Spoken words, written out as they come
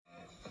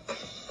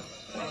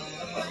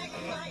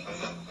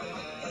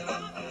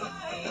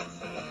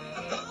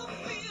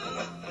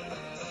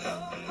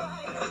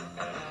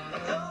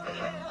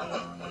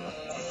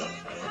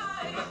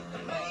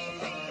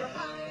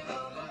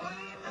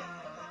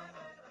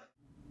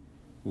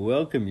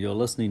Welcome, you're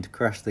listening to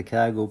Crush the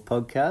Cargill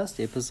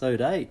podcast, episode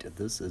 8.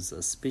 This is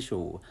a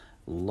special,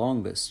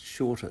 longest,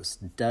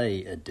 shortest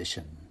day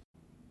edition.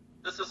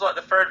 This is like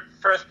the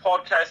first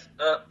podcast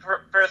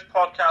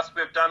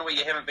we've done where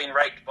you haven't been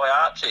raped by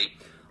Archie.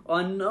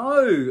 I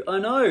know.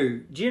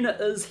 Jenna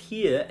is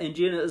here, and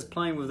Jenna is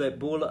playing with that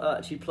ball that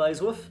Archie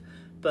plays with,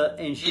 but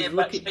she isn't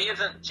rapey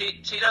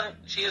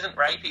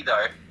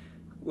though.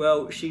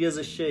 Well, she is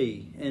a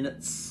she, and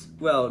it's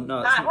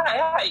not.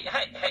 Hey,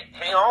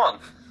 hang on.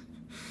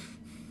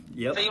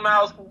 Yep.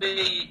 Females can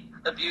be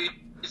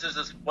abusers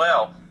as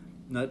well.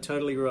 No,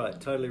 totally right.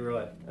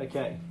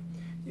 Okay.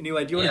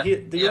 Anyway, do you want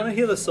to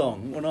hear the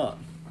song or not?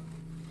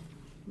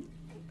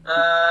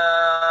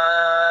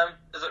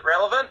 Is it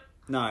relevant?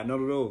 No,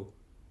 not at all.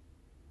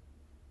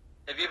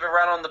 Have you ever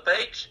run on the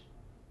beach?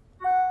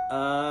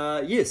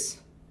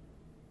 Yes.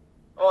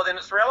 Oh, then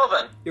it's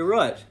relevant. You're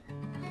right.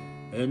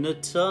 In the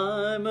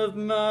time of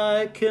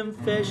my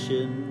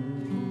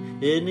confession,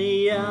 in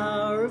the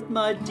hour of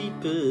my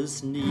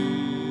deepest need.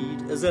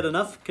 Is that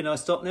enough? Can I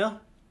stop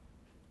now?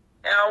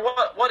 Now,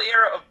 what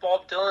era of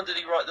Bob Dylan did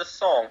he write this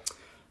song?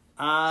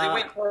 He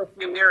went for a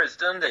few eras,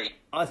 didn't he?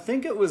 I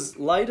think it was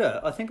later.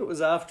 I think it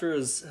was after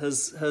his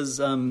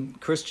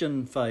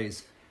Christian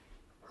phase.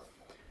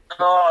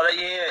 Oh,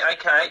 yeah,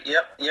 okay,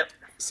 yep.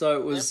 So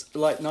it was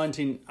like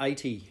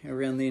 1980,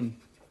 around then.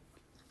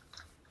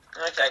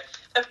 Okay.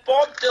 If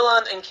Bob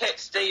Dylan and Cat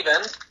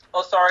Stevens,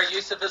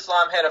 Yusuf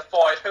Islam had a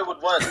fight, who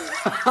would win?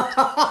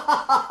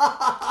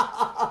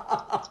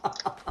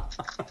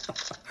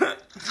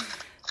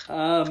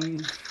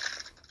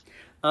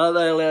 Are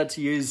they allowed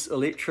to use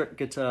electric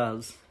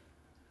guitars?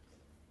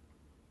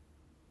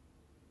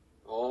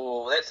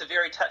 Oh, that's a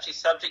very touchy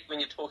subject when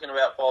you're talking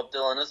about Bob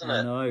Dylan, isn't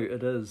it? No,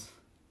 it is.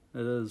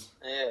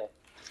 Yeah.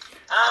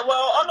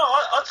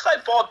 I'd say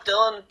Bob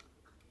Dylan.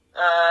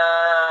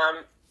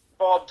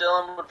 Bob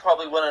Dylan would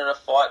probably win in a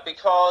fight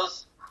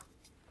because,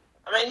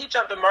 he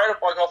jumped a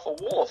motorbike off a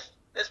wharf.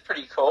 That's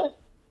pretty cool.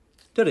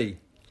 Did he?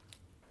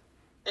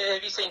 Yeah,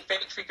 have you seen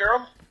Factory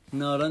Girl?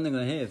 No, I don't think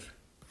I have.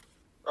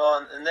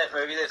 Oh, in that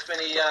movie, that's when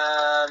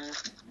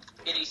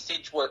Eddie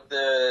Sedgwick,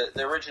 the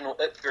original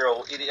It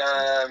Girl,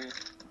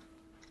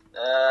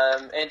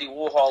 Andy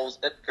Warhol's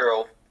It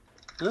Girl,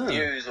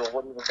 Muse or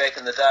whatever back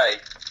in the day.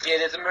 Yeah,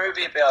 there's a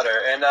movie about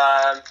her, and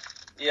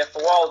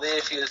for a while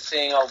there she was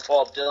seeing old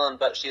Bob Dylan,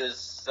 but she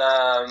was,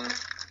 I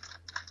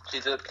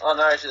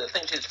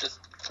think she's just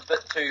a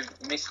bit too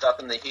messed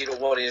up in the head or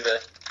whatever.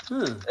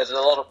 As a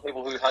lot of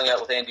people who hung out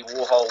with Andy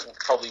Warhol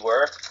probably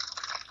were.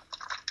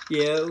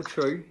 Yeah,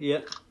 true, yeah.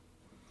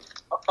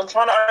 I'm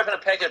trying to open a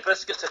packet of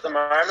biscuits at the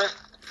moment.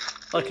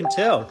 I can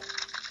tell.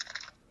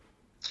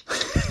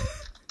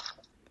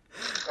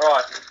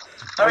 Right.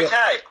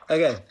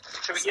 Okay.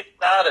 Should we get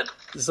started?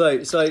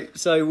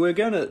 So we're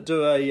going to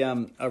do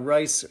a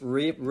race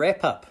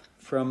wrap up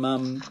from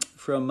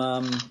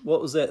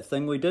what was that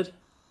thing we did?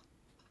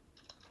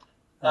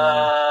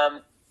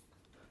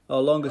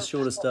 Longest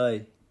shortest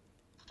day.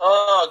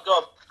 Oh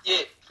God,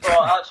 yeah.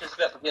 Right, Archie's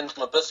about to get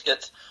into my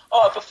biscuits.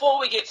 Oh, before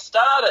we get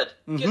started,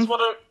 guess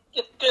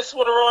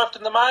what arrived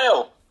in the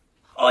mail?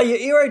 Oh, your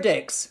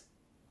Aerodax.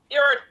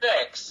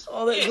 Aerodax.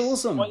 Oh, that's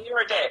awesome. My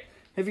Aerodax.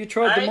 Have you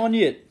tried them on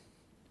yet?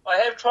 I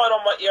have tried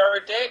on my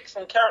Aerodax.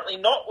 I'm currently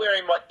not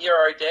wearing my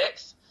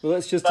Aerodax. Well,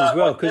 that's just as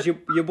well, because you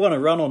want to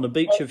run on the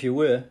beach if you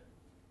were.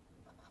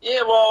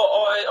 Yeah, well,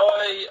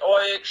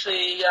 I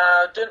actually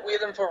didn't wear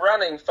them for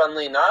running,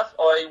 funnily enough.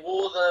 I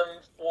wore them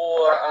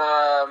for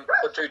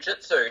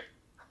jiu-jitsu.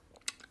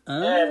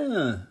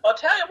 And I'll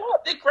tell you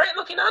what, they're great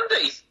looking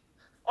undies.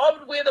 I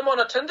would wear them on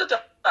a Tinder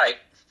date.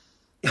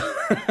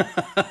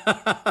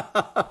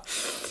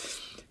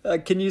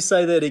 Can you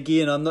say that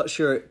again? I'm not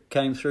sure it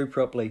came through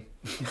properly.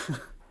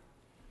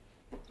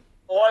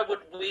 I would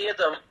wear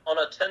them on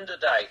a Tinder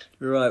date.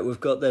 Right, we've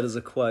got that as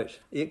a quote.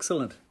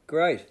 Excellent.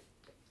 Great.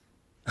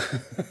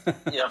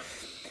 Yeah.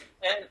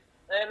 And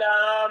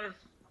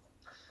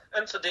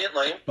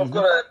incidentally, I've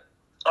got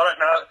I don't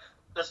know,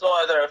 there's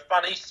either a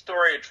funny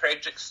story, a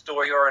tragic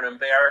story, or an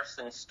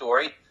embarrassing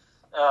story.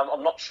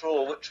 I'm not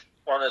sure which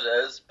one it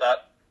is,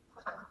 but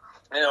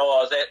I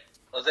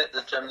was at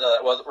the gym. We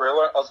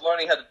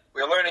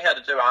were learning how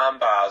to do arm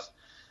bars,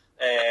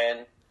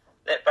 and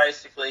that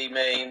basically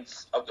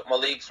means I've got my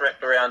legs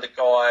wrapped around a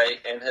guy,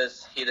 and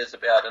his head is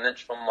about an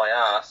inch from my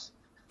ass.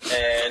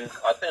 And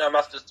I think I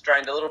must have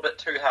strained a little bit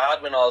too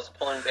hard when I was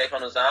pulling back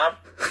on his arm,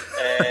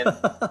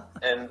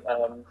 and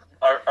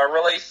I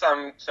released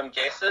some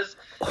gases,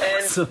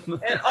 and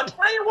I'll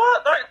tell you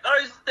what,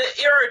 the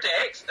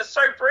Aerodax is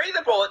so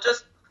breathable. It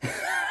just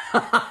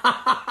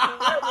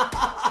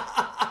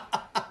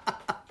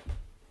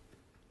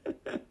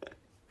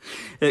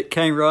it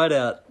came right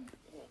out.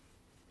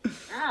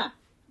 Yeah,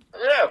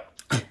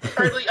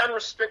 totally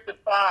unrestricted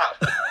fart.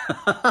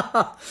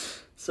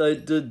 So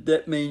did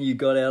that mean you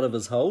got out of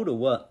his hold or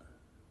what?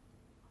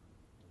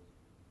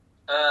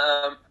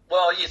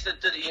 Well, yes,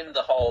 it did end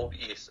the hold.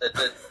 Yes, it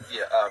did.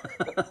 Yeah,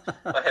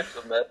 I have to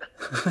admit.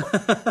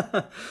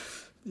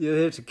 You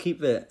have to keep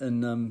that,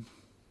 and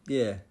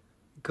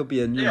Could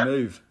be a new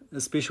move, a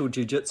special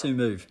jiu-jitsu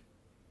move.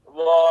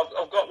 Well,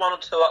 I've got one or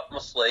two up my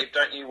sleeve,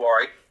 don't you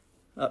worry.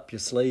 Up your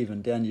sleeve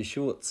and down your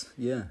shorts,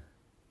 yeah.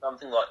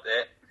 Something like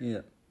that.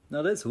 Yeah.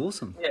 No, that's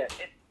awesome. Yeah.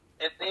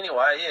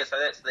 Anyway, yeah, so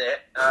that's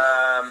that.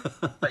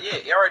 But yeah,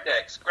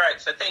 Aerodax, great.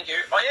 So thank you.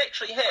 I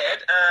actually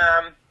had,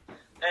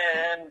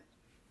 and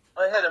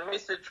I had a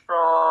message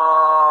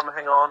from,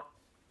 hang on.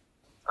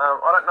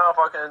 I don't know if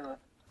I can,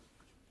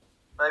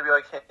 maybe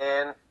I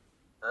can.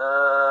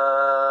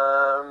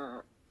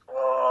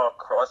 Oh,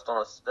 Christ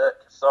on a stick.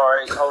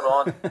 Sorry, hold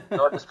on.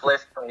 I just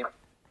blaspheme.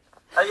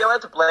 Are you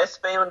allowed to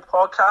blaspheme in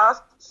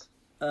podcasts?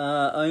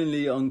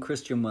 Only on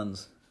Christian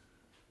ones.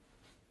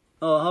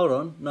 Oh, hold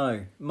on. No,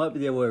 it might be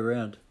the other way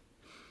around.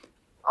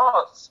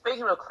 Oh,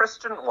 speaking of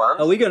Christian ones...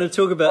 Are we going to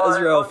talk about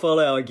Israel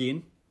Folau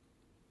again?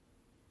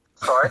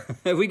 Sorry?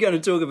 Are we going to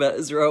talk about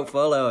Israel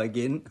Folau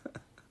again?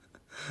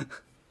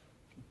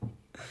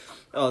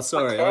 Oh,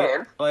 sorry.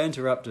 I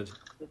interrupted.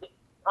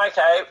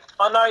 Okay,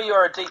 I know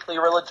you're a deeply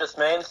religious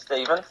man,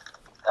 Stephen.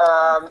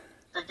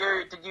 Did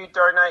you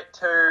donate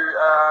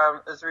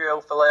to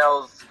Israel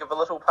Folau's Give a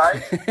Little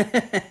page?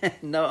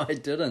 No, I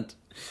didn't.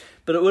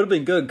 But it would have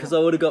been good because I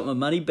would have got my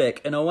money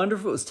back. And I wonder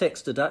if it was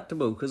tax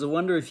deductible because I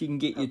wonder if you can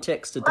get your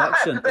tax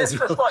deduction. It's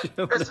just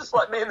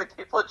like me and the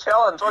Kepler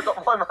Challenge. I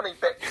got my money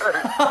back too.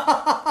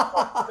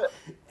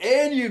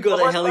 And you got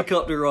a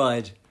helicopter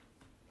ride.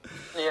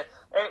 Yeah,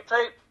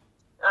 actually,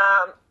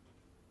 I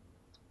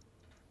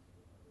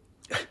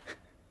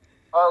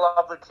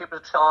love the Kepler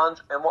Challenge,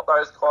 and what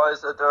those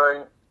guys are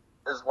doing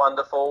is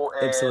wonderful.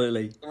 And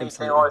Absolutely.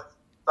 Anything I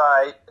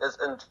say is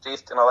in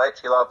jest, and I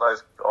actually love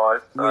those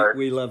guys. So,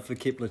 we love the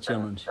Kepler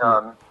Challenge.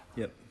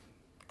 Yep.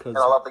 And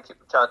I love the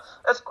Kepler Challenge.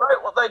 It's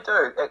great what they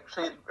do,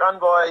 actually, run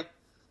by,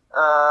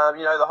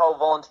 the whole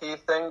volunteer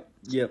thing,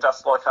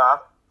 just like us.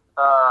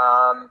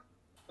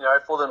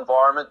 For the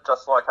environment,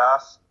 just like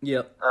us.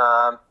 Yep.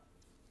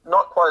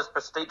 Not quite as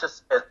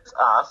prestigious as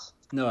us.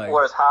 No.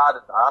 Or as hard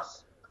as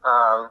us.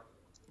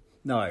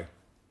 No.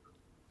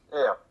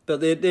 Yeah. But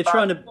they're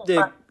trying to...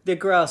 They're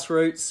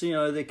grassroots,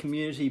 they're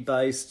community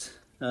based.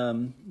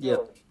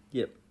 Yep.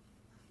 Yeah,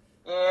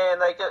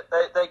 and they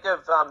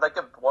give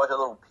Dwight a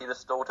little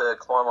pedestal to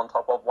climb on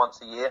top of once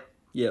a year.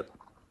 Yep.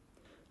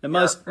 And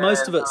most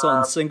of it's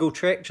on single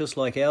track, just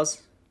like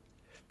ours.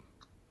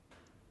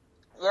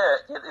 Yeah,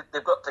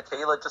 they've got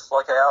tequila just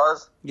like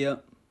ours.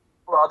 Yep.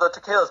 Well, the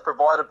tequila's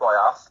provided by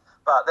us,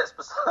 but that's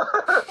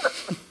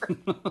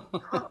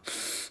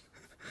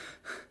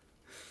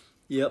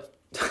Yep.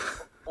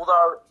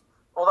 Although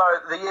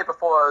the year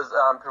before it was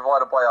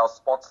provided by our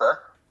sponsor.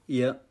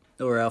 Yeah,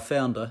 or our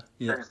founder.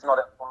 Yeah. Who's not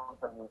our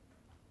sponsor.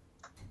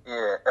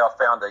 Yeah, our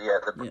founder. Yeah,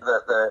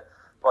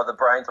 by the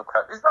brains of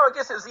Crash. No, I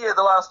guess it's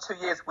the last 2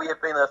 years we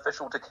have been the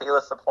official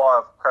tequila supplier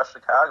of Crash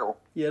Chicago.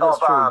 Yeah, that's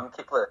true.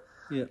 Kepler.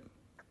 Yeah.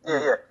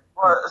 Yeah.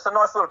 Well, it's a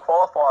nice little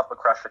qualifier for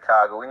Crash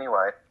Chicago,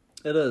 anyway.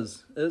 It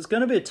is. It's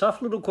going to be a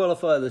tough little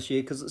qualifier this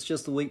year because it's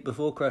just the week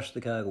before Crash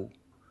Chicago.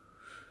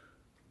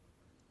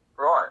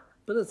 Right.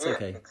 But it's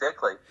okay.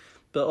 Exactly.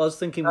 But I was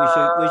thinking we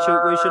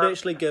should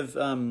actually give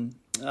it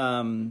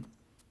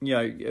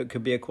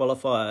could be a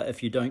qualifier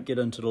if you don't get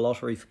into the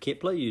lottery for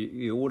Kepler,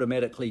 you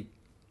automatically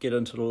get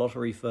into the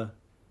lottery for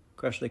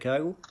Crash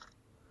Chicago.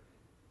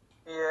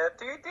 Yeah.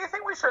 Do you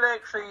think we should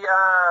actually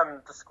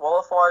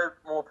disqualify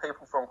more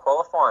people from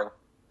qualifying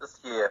this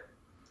year?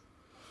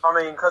 I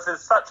mean, because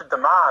there's such a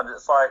demand,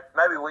 it's like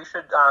maybe we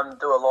should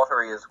do a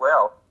lottery as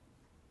well.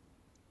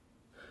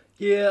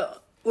 Yeah.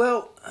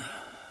 Well,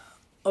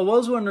 I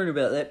was wondering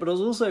about that, but I was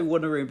also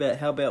wondering about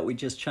how about we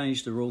just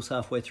change the rules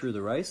halfway through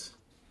the race.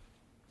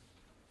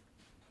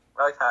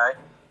 Okay.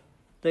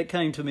 That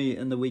came to me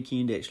in the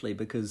weekend actually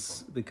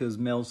because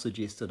Mel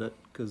suggested it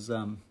because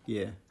Oh,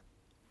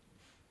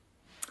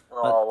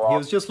 well, he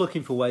was just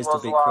looking for ways to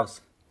beat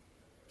Chris.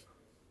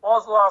 What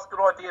was the last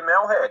good idea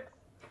Mel had?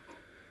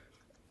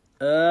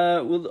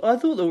 Well, I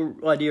thought the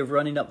idea of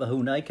running up the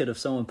hill naked if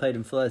someone paid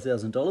him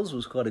 $5,000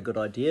 was quite a good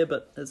idea,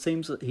 but it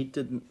seems that he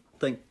didn't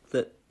think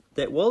that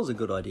was a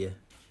good idea.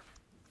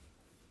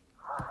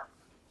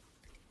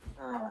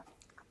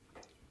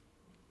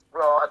 Well,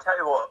 I tell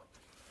you what,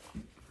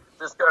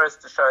 this goes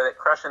to show that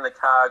crashing the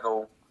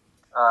cargo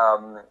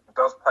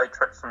does play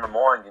tricks on the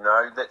mind.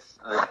 It's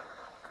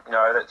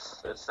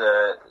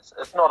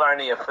not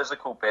only a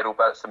physical battle,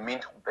 but it's a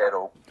mental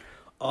battle.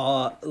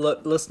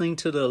 Look, listening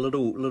to the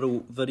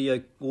little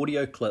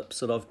audio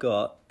clips that I've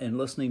got, and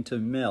listening to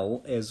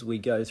Mel as we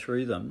go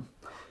through them,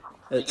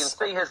 you can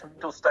see his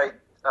mental state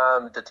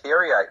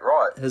deteriorate,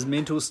 right? His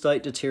mental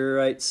state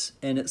deteriorates,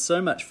 and it's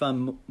so much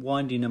fun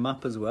winding him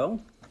up as well.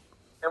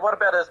 And what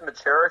about his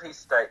maturity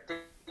state? Do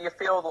you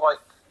feel like,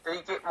 did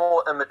he get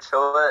more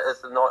immature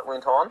as the night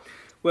went on?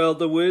 Well,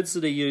 the words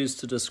that he used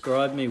to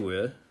describe me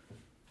were...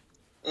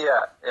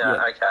 Yeah,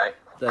 okay.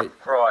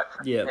 Right,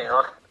 yeah. Hang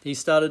on. He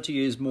started to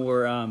use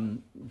more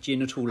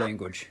genital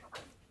language.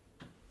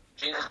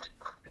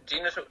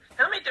 Genital...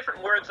 How many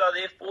different words are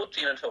there for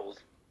genitals?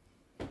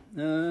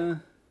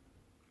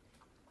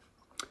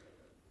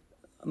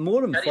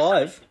 More than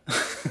 5.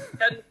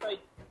 How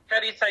How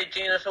do you say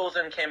genitals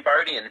in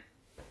Cambodian?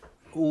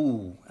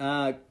 Ooh.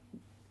 Hold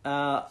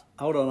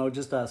on, I'll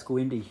just ask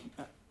Wendy.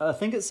 I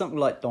think it's something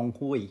like dong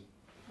hui.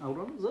 Hold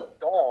on, is it?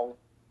 Dong.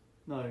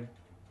 No.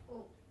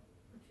 Well,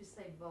 if you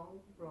say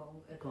bong,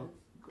 wrong, it is.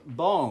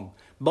 Bong.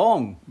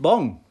 Bong. Bong.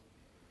 Bong.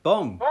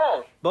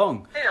 Bong.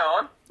 Bong. Hang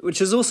on.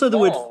 Which is also the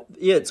word... Bong.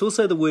 Yeah, it's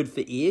also the word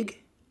for egg.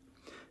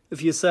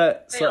 If you say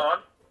it... Hang on.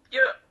 Yeah,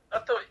 I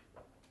thought...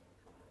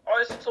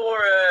 I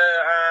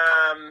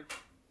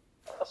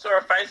saw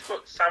a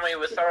Facebook summary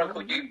with someone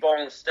called You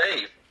Bong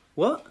Steve.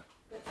 What?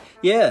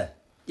 Yeah.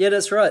 Yeah,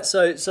 that's right.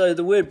 So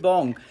the word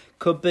bong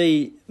could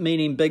be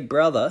meaning big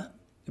brother,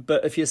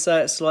 but if you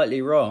say it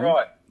slightly wrong,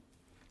 Right.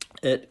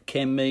 it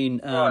can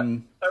mean...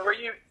 Right. So were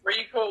you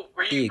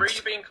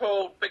eggs. being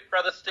called Big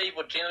Brother Steve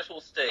or Genital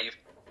Steve?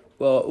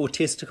 Well, or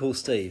testicle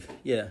Steve,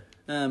 yeah.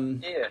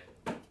 Yeah.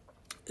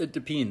 It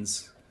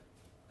depends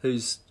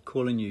who's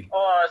calling you.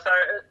 Oh, is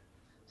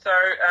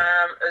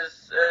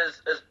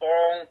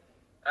bong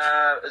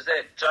is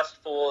that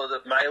just for the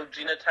male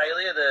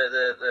genitalia?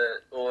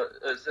 Or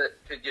is it?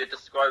 Could you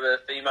describe a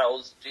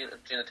female's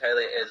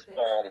genitalia as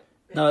bong?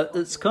 No,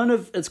 it's kind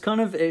of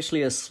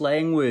actually a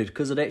slang word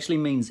because it actually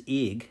means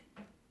egg,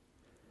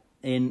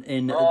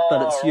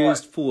 but it's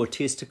used for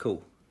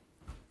testicle.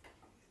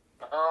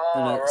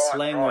 In a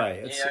slang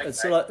way.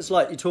 It's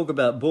like you talk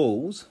about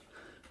balls,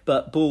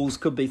 but balls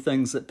could be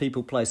things that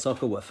people play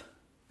soccer with.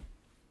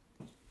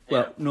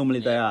 Well, normally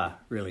they are,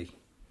 really.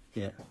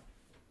 Yeah.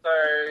 So,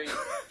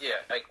 yeah,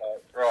 okay,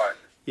 right.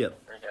 Yep.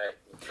 Okay,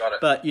 got it.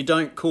 But you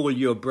don't call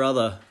your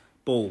brother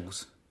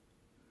balls.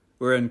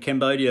 Where in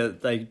Cambodia,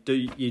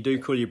 you do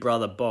call your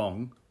brother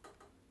bong,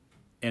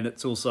 and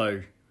it's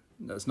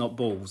not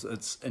balls,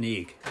 it's an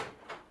egg.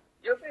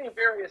 You're being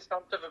very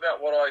assumptive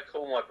about what I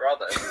call my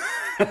brother.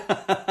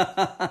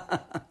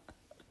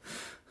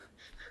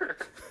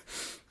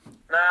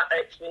 Nah,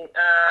 actually,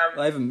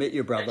 I haven't met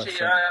your brother. Actually,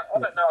 so. I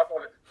don't know if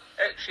I've...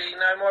 Actually,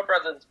 no, my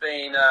brother's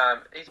been...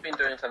 he's been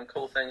doing some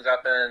cool things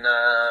up in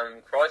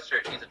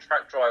Christchurch. He's a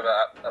truck driver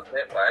up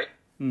that way.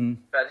 Mm.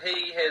 But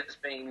he has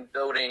been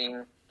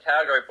building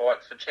cargo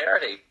bikes for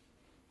charity.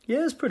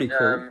 Yeah, it's pretty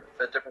cool.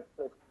 For different...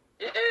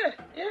 Yeah.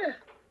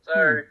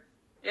 So,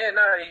 yeah,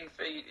 no,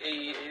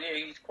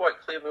 he's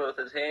quite clever with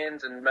his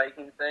hands and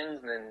making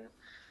things. And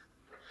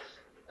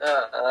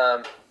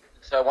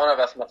so one of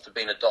us must have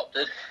been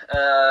adopted.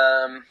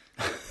 Yeah.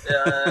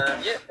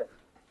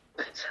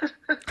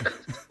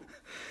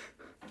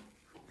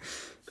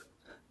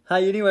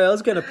 Hey, anyway, I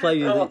was going to play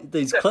you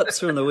these clips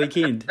from the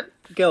weekend.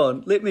 Go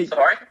on, let me...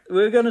 Sorry?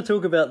 We're going to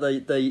talk about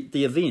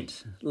the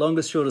event,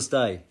 longest, shortest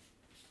day.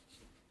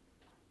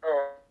 All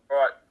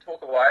right,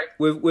 talk away.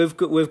 We've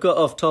got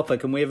off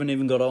topic and we haven't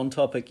even got on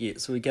topic yet,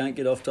 so we can't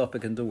get off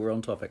topic until we're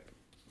on topic.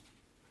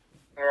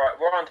 All right,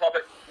 we're on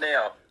topic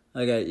now.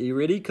 Okay, you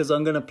ready? Because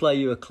I'm going to play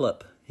you a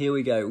clip. Here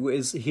we go.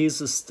 Here's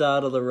the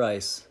start of the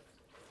race.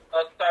 So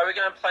are we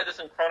going to play this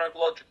in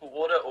chronological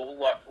order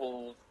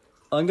or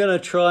I'm going to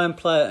try and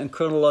play it in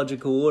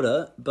chronological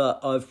order, but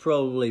I've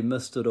probably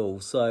missed it all.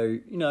 So,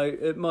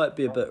 it might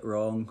be a bit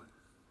wrong.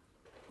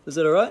 Is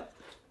that all right?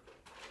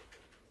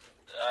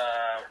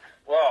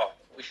 Well,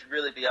 we should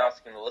really be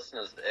asking the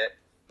listeners that.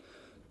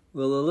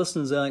 Well, the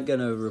listeners aren't going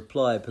to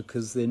reply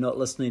because they're not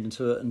listening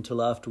to it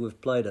until after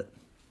we've played it.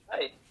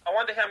 Hey, I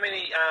wonder how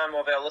many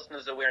of our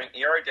listeners are wearing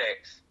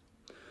Aerodax.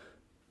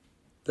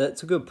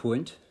 That's a good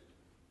point.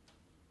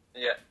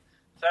 Yeah.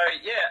 So,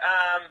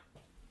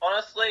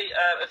 honestly,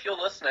 if you're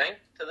listening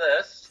to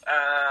this,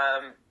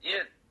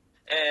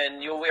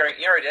 and you're wearing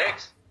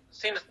Aerodax,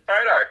 send us a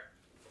photo.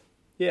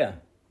 Yeah.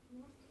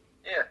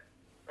 Yeah.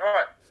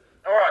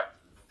 All right.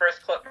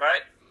 First clip,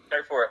 mate.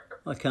 Go for it.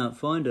 I can't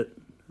find it.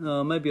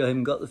 Oh, maybe I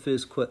haven't got the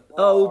first clip.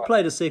 Oh, we'll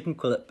play the second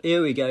clip.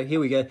 Here we go.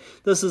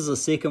 This is the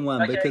second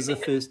one because the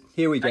first...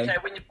 Here we go. Okay,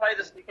 when you play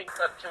the second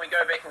clip, can we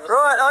go back and listen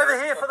Right, to the over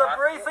here first for the clip,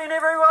 briefing,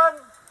 everyone.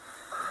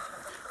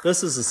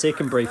 This is the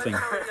second briefing.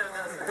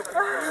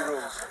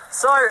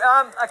 So,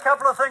 a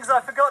couple of things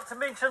I forgot to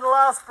mention the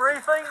last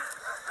briefing.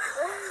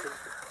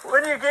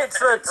 When you get to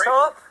the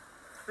top,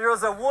 there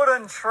is a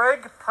wooden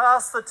trig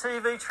past the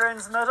TV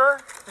transmitter.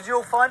 Did you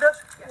all find it?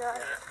 Yeah.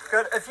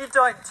 Good. If you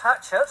don't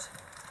touch it,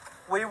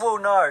 we will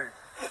know.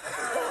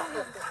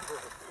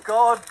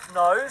 God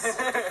knows,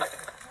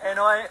 and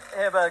I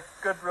have a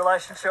good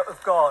relationship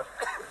with God.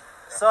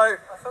 So I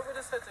thought we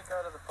just had to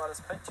go to the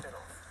Butters Pit channel.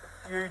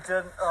 you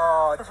didn't.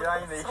 Oh,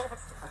 Jamie.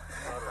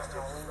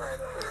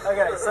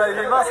 Okay, so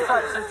you must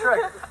touch the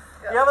trig.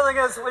 The other thing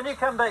is, when you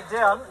come back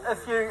down,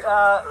 if you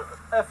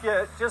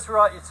just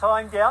write your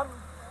time down,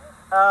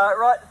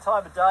 write the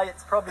time of day.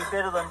 It's probably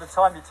better than the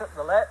time you took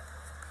the lap.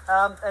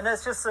 And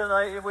that's just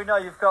so we know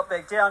you've got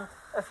back down.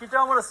 If you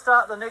don't want to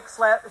start the next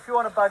lap, if you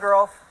want to bugger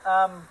off,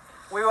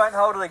 we won't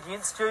hold it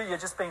against you. You're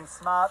just being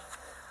smart.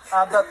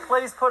 But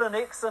please put an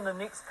X in the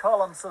next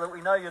column so that we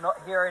know you're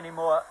not here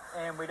anymore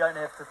and we don't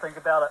have to think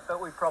about it,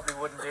 but we probably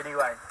wouldn't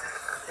anyway.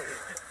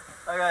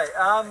 Okay,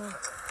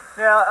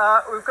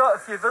 now we've got a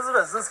few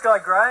visitors. This guy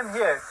Graham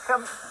here.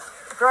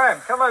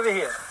 Graham, come over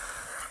here.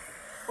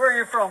 Where are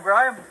you from,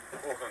 Graham?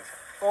 Auckland.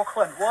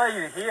 Auckland, why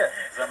are you here?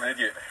 Because I'm an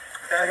idiot.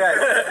 Okay.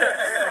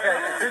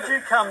 Did you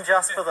come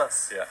just for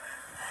this? Yeah.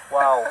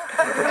 Wow.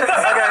 Okay,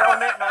 on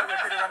that note, we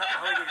better run up the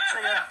hoodie.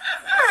 See ya.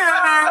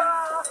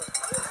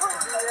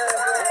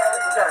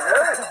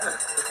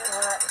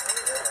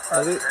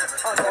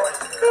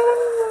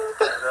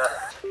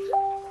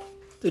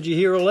 Did you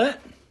hear all that?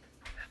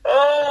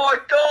 Oh my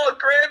God,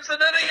 Graham's an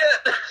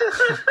idiot.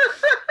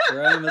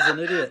 Graham is an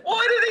idiot.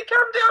 Why did he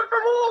come down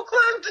from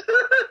Auckland?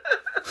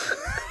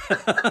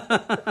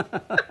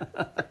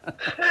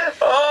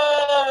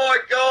 Oh my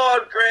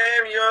God,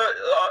 Graham,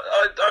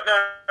 I don't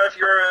know if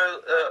you're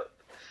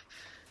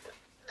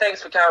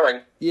thanks for coming.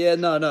 Yeah,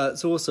 no,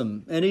 it's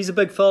awesome. And he's a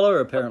big follower,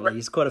 apparently.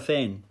 He's quite a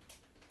fan.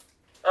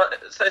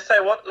 So say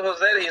what was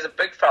that? He's a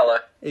big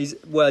fella. He's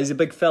a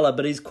big fella,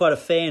 but he's quite a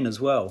fan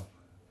as well.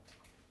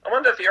 I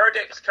wonder if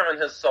Aerodecks come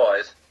in his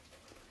size.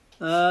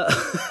 I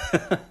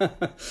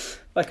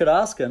could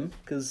ask him,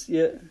 because,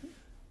 yeah.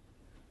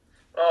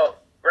 Oh,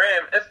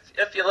 Graham,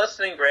 if you're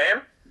listening,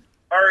 Graham,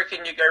 I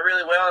reckon you go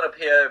really well in a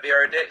pair of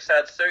Aerodecks.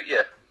 That'd suit you.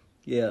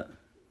 Yeah.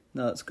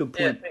 No, it's a good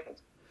Yeah, point.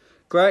 thanks.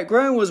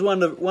 Graham was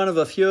one of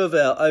a few of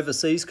our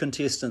overseas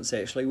contestants,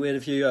 actually. We had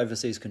a few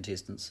overseas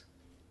contestants.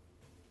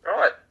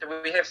 Right. Did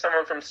we have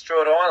someone from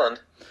Stewart Island?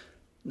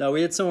 No,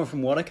 we had someone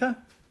from Wanaka.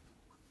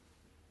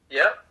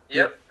 Yep.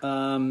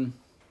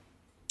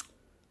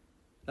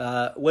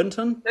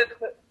 Winton.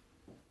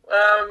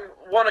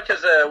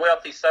 Wanaka's a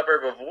wealthy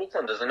suburb of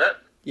Auckland, isn't it?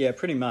 Yeah,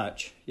 pretty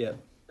much. Yeah.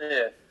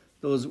 Yeah.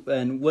 There was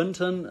and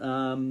Winton.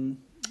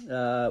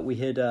 We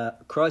had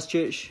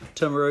Christchurch,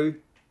 Timaru.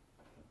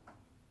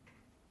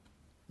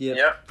 Yeah.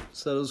 Yep.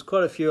 So there was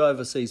quite a few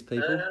overseas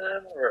people.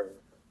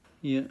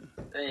 Yeah.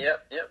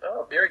 Yep.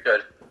 Oh, very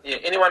good. Yeah.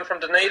 Anyone from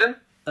Dunedin?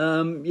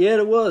 Yeah,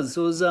 it was.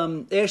 It was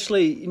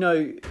actually,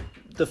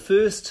 the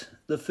first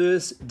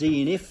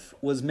DNF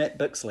was Matt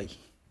Bixley.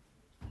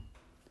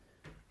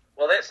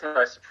 Well, that's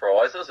no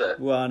surprise, is it?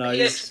 Well, no,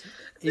 he's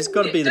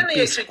got to be the best Didn't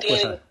he actually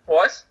quitter. DNF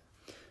twice?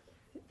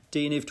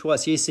 DNF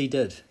twice. Yes, he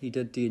did. He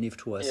did DNF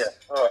twice. Yeah.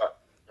 All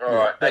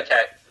right.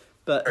 Okay.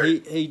 But Have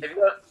you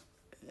got...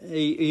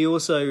 he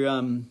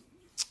also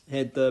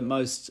had the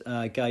most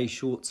gay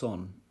shorts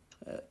on,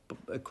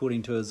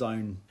 according to his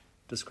own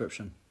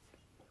description.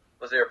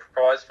 Was there a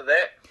prize for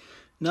that?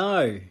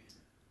 No.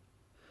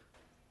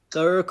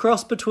 They were a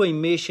cross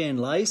between mesh and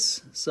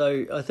lace,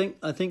 so I think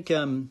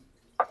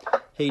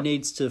he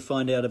needs to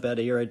find out about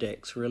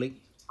Aerodax, really.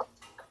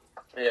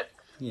 Yeah.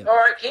 Yeah. All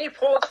right. Can you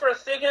pause for a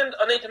second?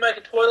 I need to make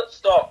a toilet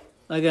stop.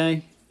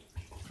 Okay,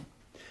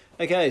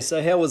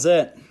 so how was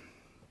that?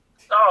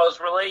 Oh, it was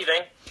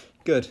relieving.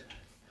 Good.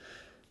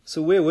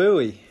 So where were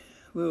we?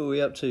 Where were we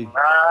up to?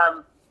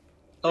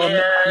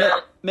 Yeah.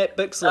 Matt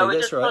Bixley, We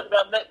that's just right. talked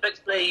about Matt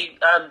Bixley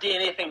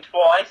DNFing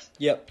twice.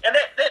 Yep. And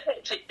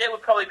that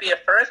would probably be a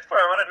first for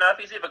him. I don't know if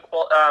he's ever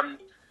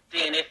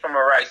DNF from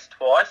a race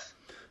twice.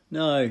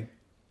 No. I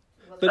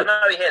But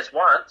know he has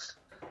once.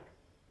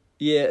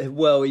 yeah,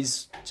 well,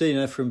 he's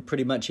from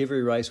pretty much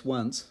every race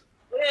once.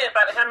 Yeah,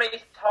 but how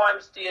many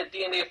times do you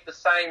DNF the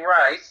same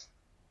race,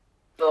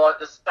 like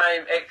the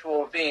same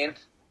actual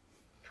event,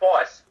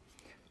 twice?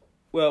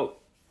 Well,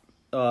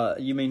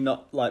 you mean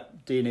not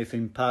like DNF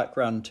in Park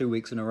Run 2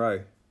 weeks in a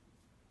row?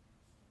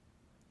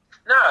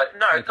 No,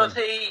 because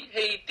he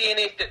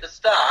DNF'd at the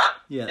start,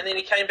 Yeah. and then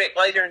he came back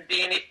later and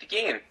DNF'd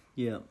again.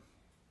 Yeah.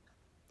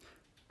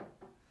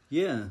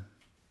 Yeah.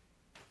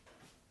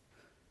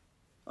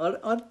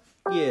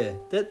 Yeah,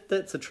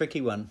 that's a tricky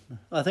one.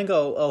 I think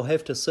I'll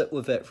have to sit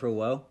with that for a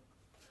while.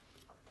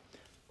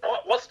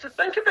 What's to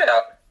think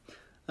about?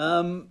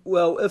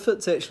 Well, if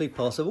it's actually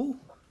possible.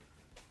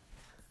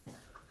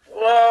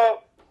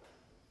 Well,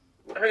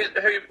 who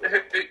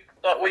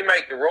like we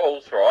make the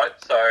rules, right?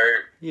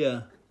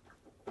 Yeah.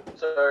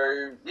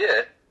 So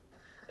yeah,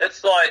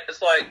 it's like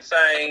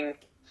saying,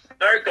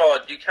 no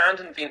God, you can't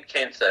invent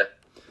cancer.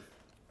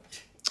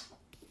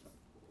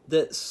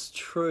 That's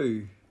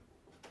true.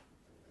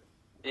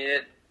 Yeah,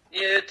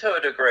 to a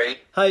degree.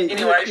 Hey,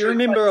 Anyway, you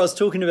remember I was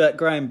talking about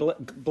Graham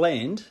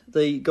Bland,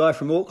 the guy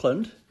from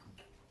Auckland?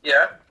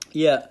 Yeah.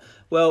 Yeah.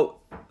 Well,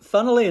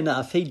 funnily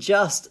enough, he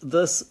just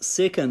this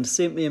second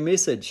sent me a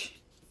message.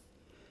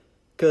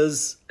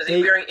 Because Is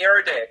he wearing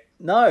Aerodax?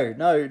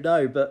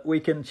 No, but we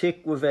can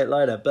check with that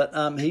later. But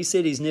he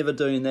said he's never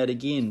doing that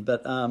again.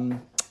 But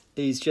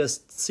he's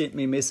just sent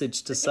me a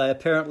message to say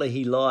apparently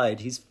he lied.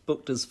 He's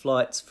booked his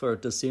flights for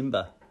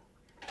December.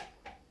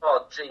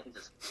 Oh,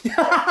 Jesus.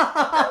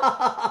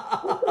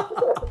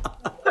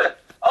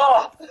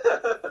 Oh,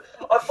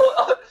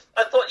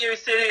 I thought you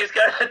said he was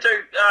going to do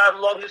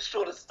longest,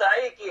 shortest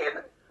stay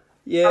again.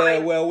 Yeah, I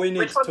mean, well, we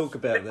need to talk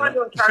about we're trying to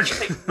that. encourage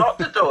people not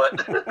to do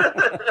it.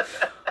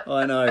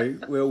 I know.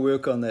 We'll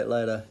work on that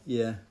later.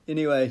 Yeah.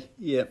 Anyway,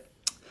 yeah,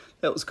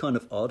 that was kind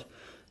of odd.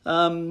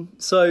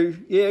 So,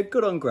 yeah,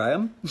 good on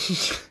Graham.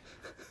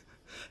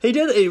 He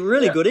did a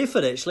really good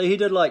effort, actually. He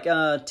did like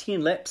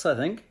 10 laps, I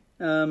think.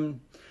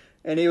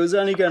 And he was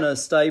only going to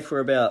stay for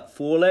about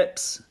 4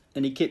 laps.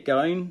 and he kept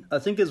going. I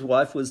think his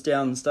wife was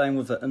down staying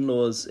with her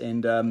in-laws,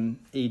 and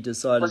he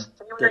decided Was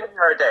he wearing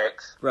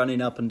Aerodex?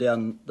 running up and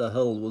down the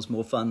hill was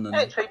more fun than...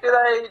 Actually, do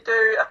they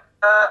do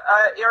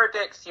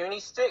Aerodex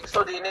Unisticks,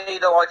 or do you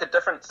need a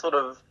different sort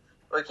of...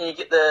 Or can you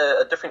get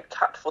a different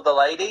cut for the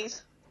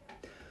ladies?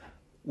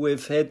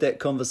 We've had that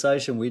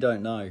conversation. We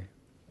don't know.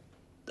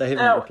 They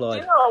haven't Now, replied.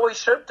 you know what we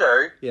should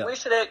do? Yeah. We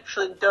should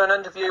actually do an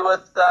interview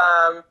with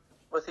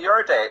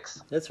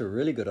Aerodex. That's a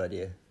really good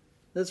idea.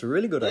 That's a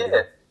really good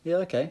idea. Yeah,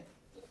 okay.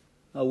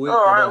 I'll work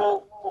All that right,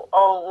 out.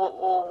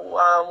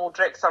 we'll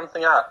jack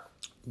something up.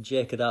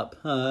 Jack it up.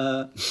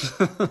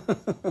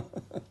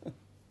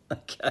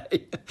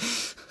 Okay.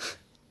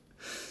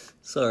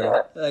 Sorry.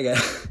 Yeah. Okay.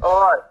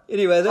 All right.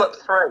 Anyway, Flip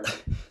through.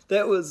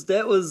 that was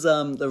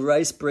the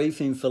race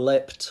briefing for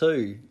lap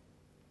 2.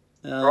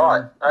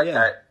 Right.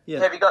 Okay. Yeah.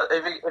 Have you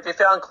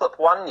found clip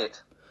 1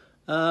 yet?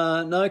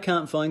 No, I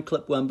can't find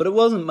clip 1, but it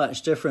wasn't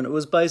much different. It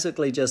was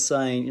basically just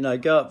saying,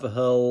 go up the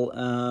hill,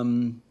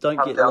 don't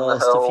get down the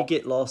lost. hill. If you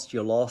get lost,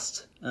 you're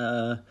lost.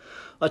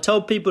 I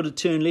told people to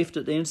turn left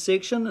at the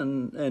intersection,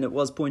 and it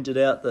was pointed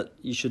out that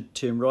you should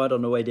turn right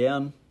on the way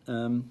down,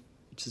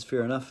 which is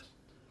fair enough.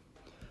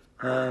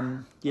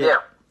 Yeah.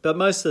 But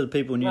most of the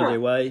people knew their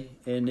way,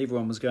 and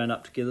everyone was going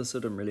up together, so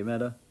it didn't really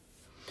matter.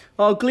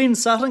 Oh, Glenn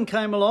Sutton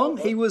came along.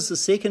 He was the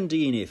second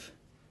DNF.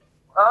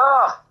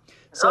 Ah.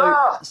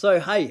 So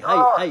hey,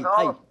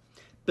 no.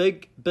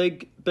 big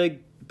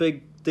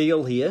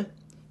deal here.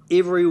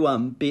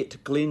 Everyone bet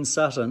Glenn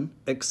Sutton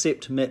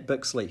except Matt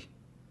Bixley.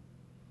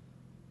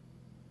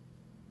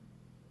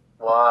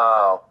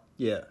 Wow.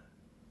 Yeah,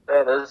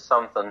 That is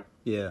something.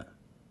 yeah,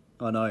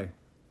 I know.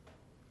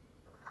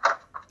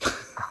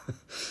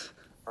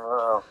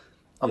 Wow.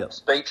 I'm Yep.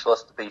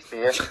 speechless, to be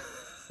fair.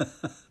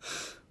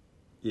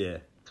 Yeah.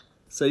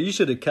 So you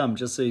should have come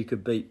just so you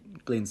could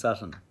beat Glenn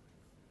Sutton.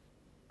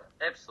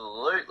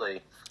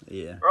 Absolutely.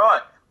 Yeah.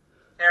 Right.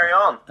 Carry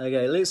on.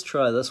 Okay, let's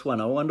try this one.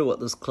 I wonder what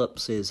this clip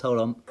says. Hold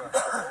on.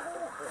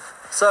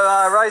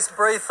 So race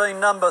briefing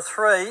number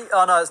 3.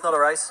 Oh no, it's not a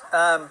race.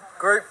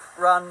 Group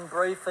run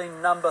briefing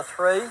number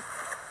 3.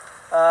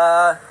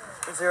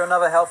 Is there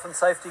another health and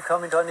safety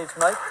comment I need to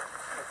make?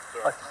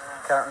 I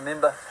can't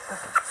remember.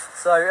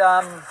 So,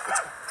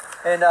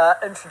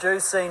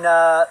 introducing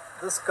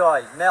this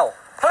guy, Mel.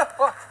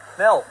 What?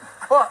 Mel,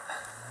 What?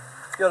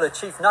 you're the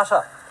chief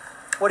nutter.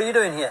 What are you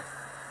doing here?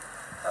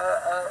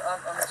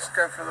 I'm just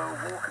going for a little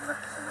walk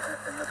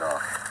in the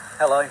dark.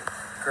 Hello,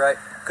 great,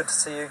 good to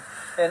see you.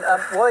 And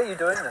why are you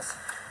doing this?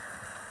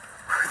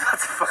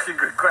 That's a fucking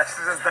good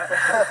question, isn't it?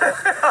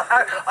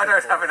 I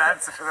don't have an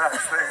answer for that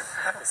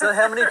thing. So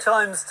how many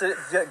times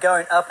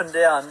going up and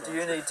down do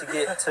you need to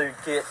get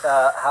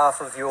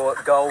half of your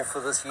goal for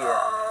this year?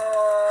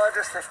 Oh,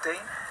 just 15.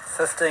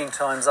 15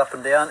 times up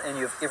and down, and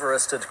you've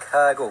Everested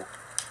Cargill.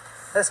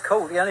 That's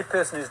cool. The only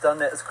person who's done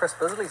that is Chris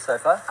Bisley so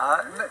far.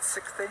 Isn't it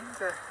 16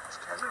 to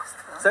Everest?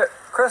 So,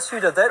 Chris, you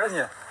did that, didn't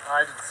you?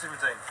 I did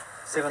 17.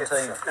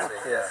 17.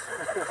 Yeah.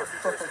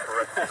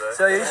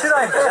 So you should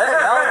aim for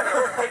that,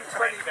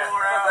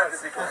 24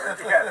 hours.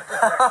 Mel.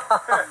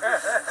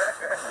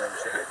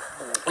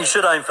 You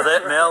should aim for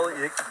that, Mel.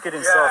 You're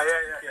getting soft.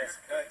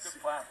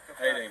 Good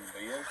plan.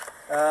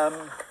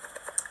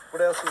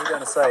 What else was I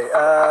going to say?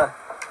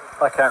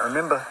 I can't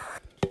remember.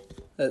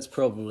 That's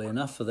probably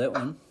enough for that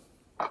one.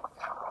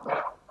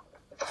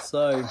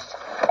 So,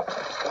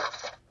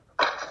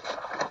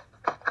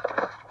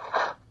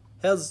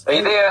 Are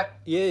you there?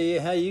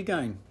 Yeah, how are you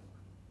going?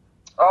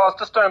 Oh, I was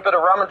just doing a bit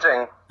of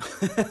rummaging.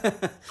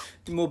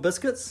 More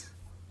biscuits?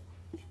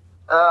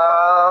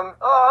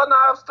 Oh, no,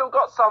 I've still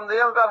got some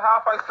there. I'm about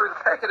halfway through the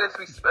packet as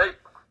we speak.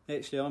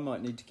 Actually, I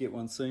might need to get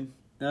one soon.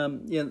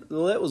 Yeah,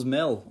 well, that was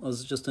Mel. I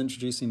was just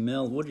introducing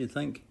Mel. What do you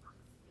think?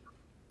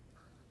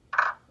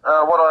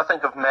 What do I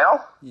think of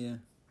Mel? Yeah,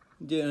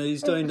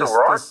 he's doing He's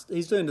all right.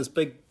 he's doing this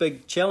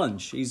big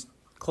challenge. He's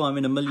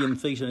climbing 1 million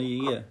feet in a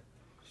year.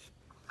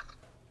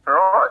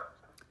 Right.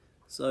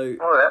 So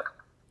All that.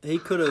 he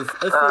could have,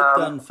 if he'd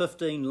done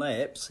 15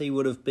 laps, he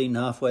would have been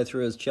halfway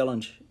through his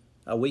challenge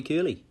a week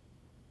early.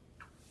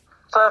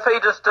 So if he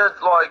just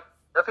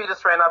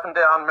ran up and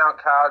down Mount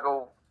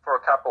Cargill for a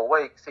couple of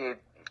weeks,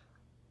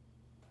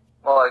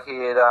 why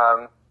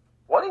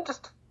didn't he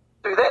just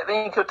do that?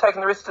 Then he could have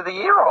taken the rest of the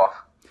year off.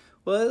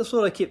 Well, that's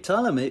what I kept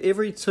telling him.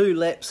 Every 2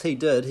 laps he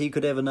did, he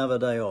could have another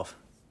day off.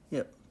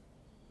 Yep.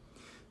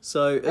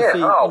 So if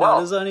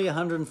there's only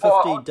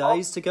 150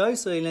 days to go,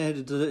 so he had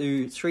to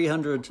do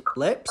 300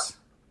 laps.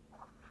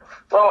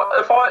 Well,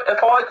 if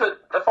I could,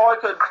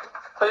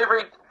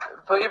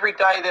 for every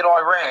day that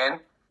I ran,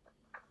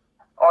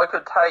 I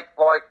could take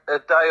like a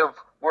day of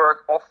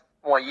work off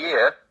my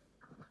year.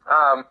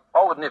 I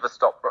would never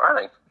stop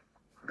running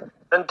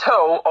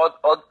until I'd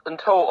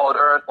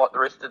earned like the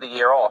rest of the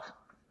year off.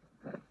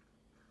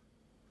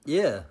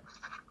 Yeah.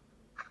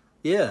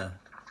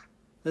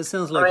 That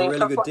sounds like a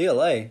really good deal,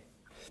 eh?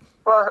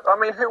 Well, I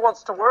mean, who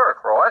wants to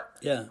work, right?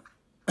 Yeah.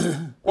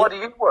 Why do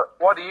you work?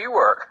 Why do you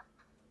work?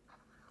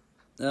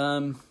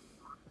 So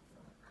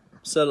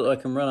that I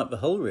can run up the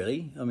hill,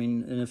 really. I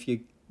mean, and if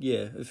you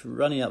if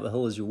running up the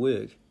hill is your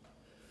work.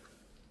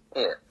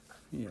 Yeah.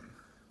 Yeah.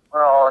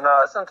 Oh,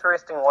 no, it's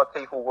interesting why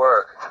people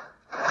work.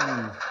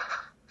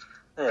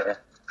 Yeah.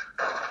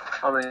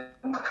 I mean,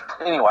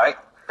 anyway,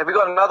 have we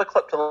got another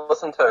clip to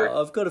listen to?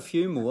 I've got a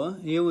few more.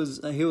 He was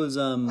Matt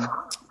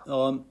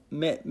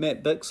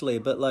Bixley a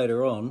bit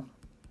later on.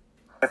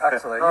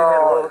 Actually, you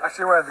had a little,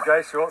 actually wearing the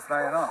gay shorts, no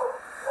you're not.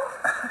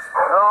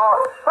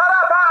 Oh, shut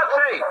up,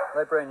 Archie!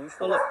 They brand new Oh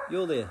shorts. look,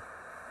 you're there.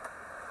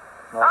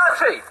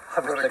 Archie!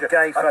 I've got The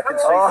gay fucking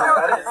seafood.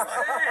 I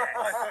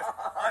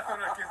thought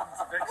I'd give them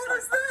to Bixley. What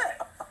is that?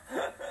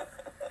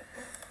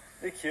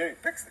 They're cute.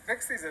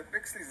 Bixley's a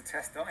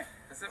test dummy.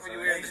 Is that what you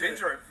wear in the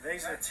bedroom?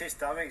 These are test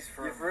dummies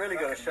for. You've really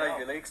got to shave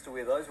your legs to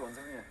wear those ones,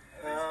 haven't you?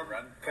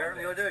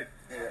 Apparently, I do.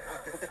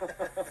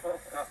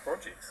 Nice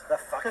projects. They're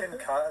fucking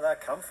they're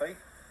comfy.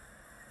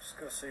 Just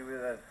got to see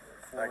where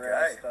they're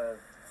gay.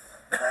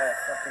 They're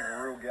fucking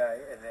real gay,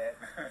 and that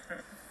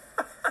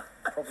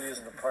probably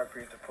isn't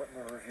appropriate to put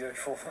in a review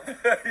for them.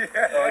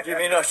 Oh, do you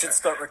mean I should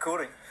stop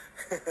recording?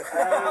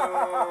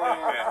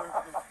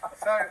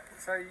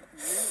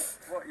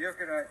 You're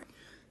gonna.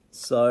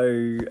 So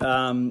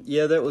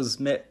that was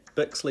Matt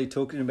Bixley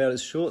talking about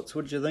his shorts.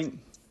 What did you think?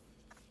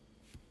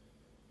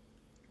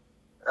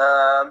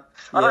 I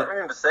don't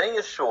remember seeing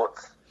his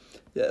shorts.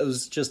 Yeah, it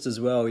was just as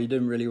well. You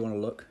didn't really want to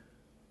look.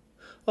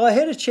 Oh, I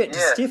had a chat to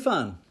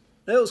Stefan.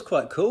 That was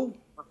quite cool.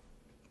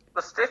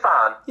 With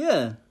Stefan,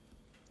 Yeah.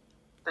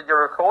 did you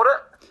record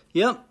it?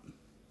 Yep.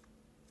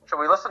 Should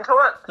we listen to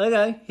it?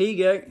 Okay, here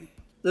you go.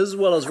 This is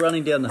while I was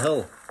running down the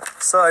hill.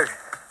 So,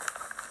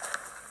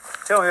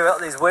 tell me about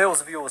these wheels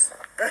of yours.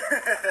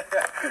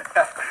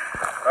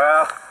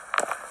 Well,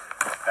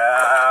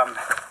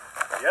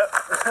 yep.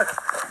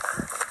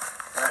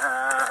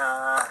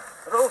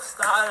 It all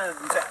started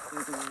 9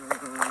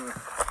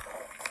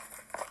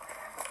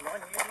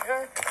 years ago.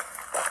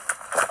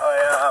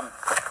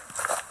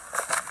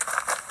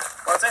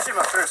 Well, it's actually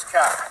my first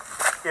car.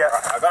 Yeah.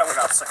 I got it when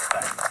I was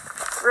 16.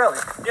 Really?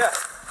 Yeah.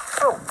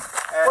 Cool.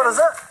 And What is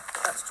it?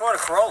 It's a Toyota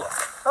Corolla.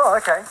 Oh,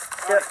 okay.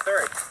 Yeah.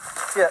 93.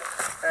 Yeah.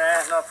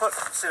 And I put a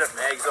set of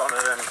mags on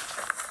it and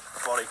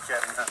body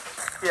kit and it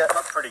Yeah.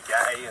 looked pretty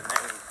gay, and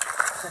then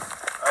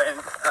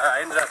I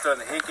ended up doing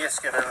the heat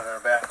gasket in it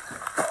about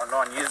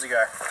 9 years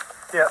ago.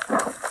 Yeah.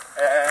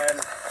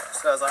 And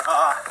so I was like,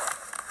 well,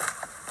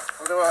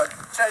 do I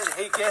change the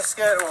heat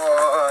gasket,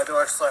 or do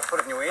I just like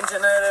put a new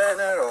engine in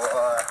it, or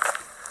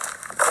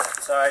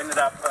so I ended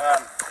up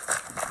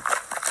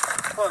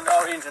pulling the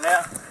old engine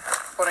out,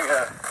 putting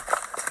a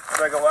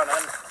bigger one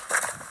in,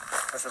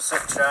 which was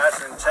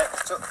supercharged, and took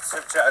the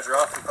supercharger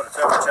off and put a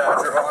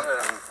turbocharger on it,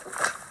 and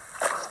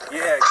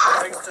yeah,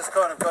 things just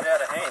kind of got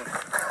out of hand.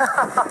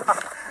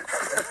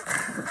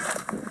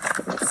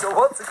 So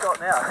what's it got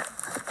now?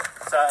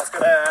 So it's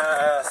got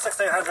a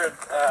 1600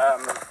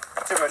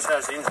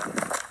 turbocharged engine.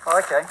 Oh,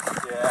 okay.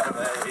 Yeah,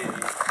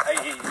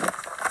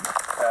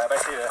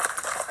 basically a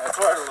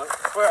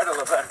Toyota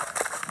Levin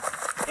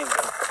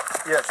engine.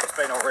 Yeah. It's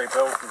been all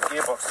rebuilt, and the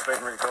gearbox has been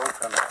rebuilt,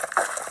 and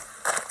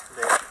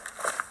yeah,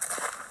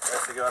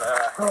 basically got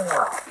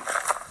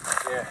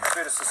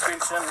better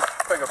suspension,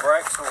 bigger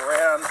brakes all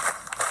around,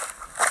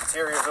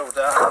 interior's all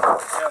done,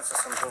 sound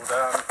system's all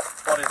done,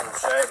 body's all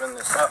shaven,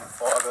 there's carbon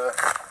fibre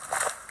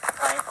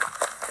paint,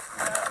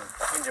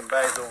 engine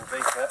bay's all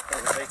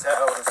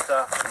detailed and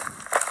stuff.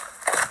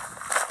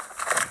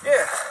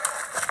 Yeah,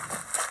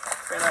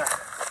 been a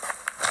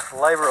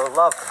Labour of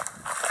love.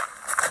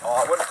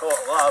 I wouldn't call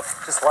it love.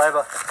 Just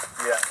labour.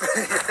 Yeah.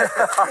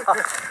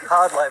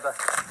 Hard labour.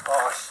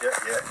 Oh shit,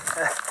 yeah.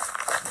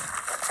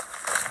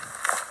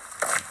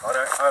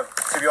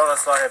 To be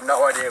honest, I have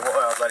no idea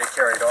why I bloody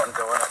carried on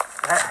doing it.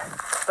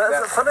 But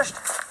is it finished?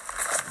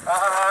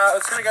 I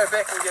was going to go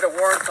back and get a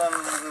warrant on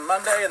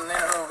Monday, and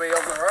then it'll be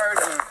on the road,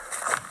 and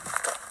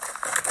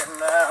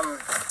I'm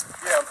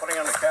putting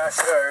on the car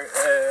show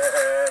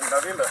in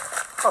November.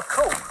 Oh,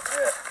 cool.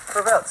 Yeah.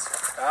 Whereabouts?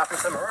 Up in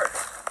Timaru.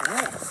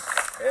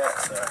 Yeah,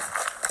 so.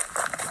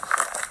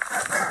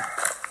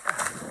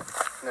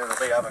 And then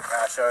there'll be other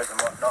car shows and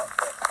whatnot.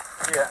 But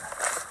Yeah.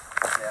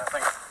 yeah, I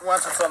think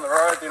once it's on the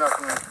road, then I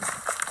can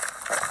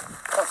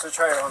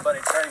concentrate on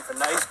bloody training for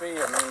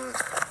Naseby, and then.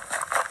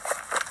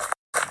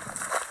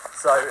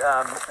 So,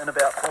 in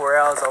about 4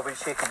 hours, I'll be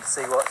checking to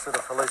see what sort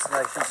of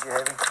hallucinations you're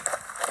having.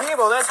 Yeah,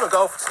 well, that's my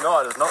goal for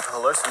tonight, is not to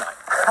hallucinate.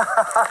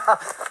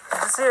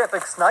 Did you see that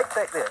big snake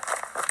back there?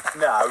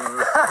 No.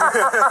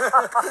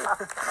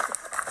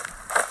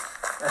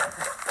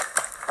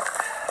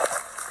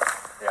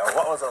 Yeah,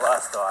 what was it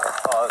last time?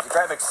 Oh, there was a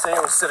great big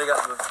seal sitting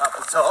up the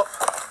top,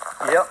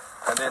 Yep.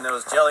 and then there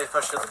was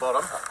jellyfish at the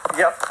bottom.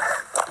 Yep.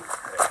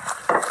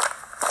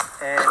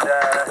 And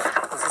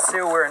was the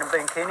seal wearing a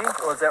bikini,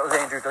 or was that with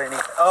Andrew Glennie?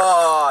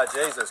 Oh,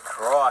 Jesus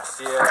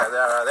Christ, yeah,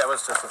 that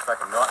was just a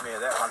fucking nightmare,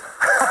 that one.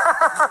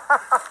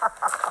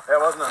 That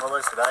wasn't a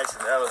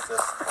hallucination, that was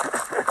just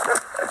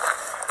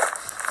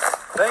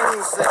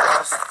things that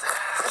just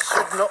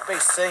should not be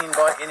seen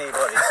by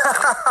anybody.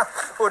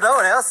 Well, no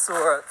one else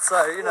saw it,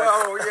 so, you know.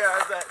 Well, yeah,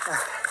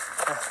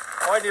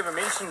 I never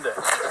mentioned it.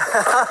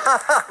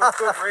 For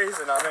good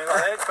reason. I mean,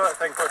 like, that kind of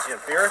thing puts you in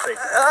therapy.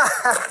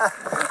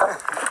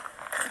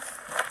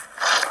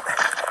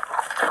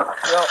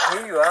 Well,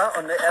 here you are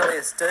on the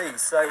LSD,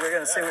 so we're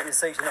going to see what you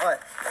see tonight.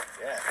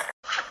 Yeah.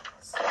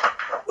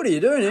 What are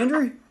you doing,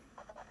 Andrew?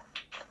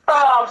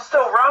 Oh, I'm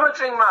still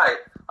rummaging, mate.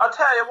 I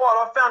tell you what,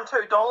 I found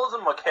 $2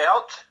 in my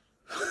couch.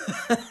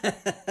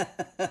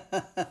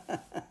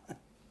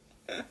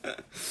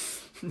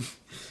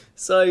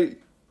 So,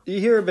 you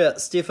hear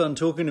about Stefan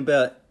talking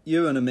about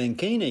you and a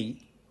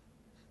mankini?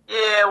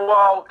 Yeah,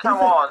 well, come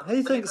on.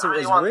 He thinks it was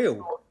Anyone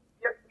real.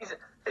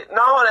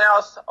 No one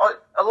else.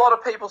 A lot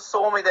of people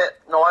saw me that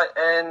night,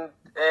 and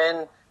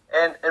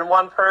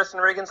one person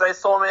reckons they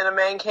saw me in a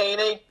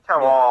mankini.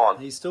 Come on.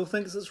 He still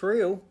thinks it's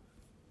real.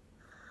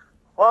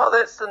 Well,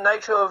 that's the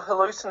nature of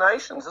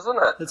hallucinations, isn't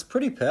it? It's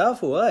pretty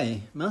powerful, eh?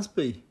 Must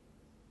be.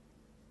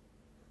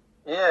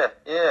 Yeah,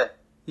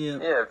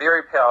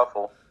 very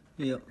powerful.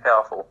 Yeah.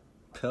 Powerful.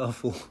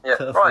 Powerful. Yeah.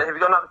 Powerful. Right, have you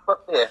got another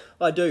clip there?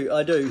 I do.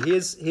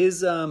 Here's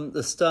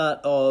the start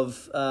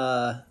of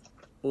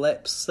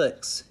lap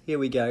 6. Here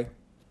we go.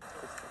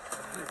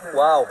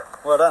 Wow,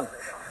 well done.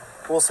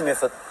 Awesome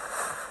effort.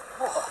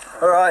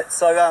 All right,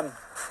 so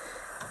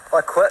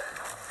I quit.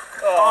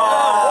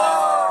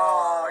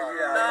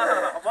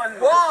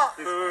 What?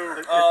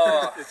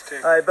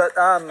 Hey, but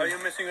Are you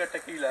missing a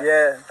tequila?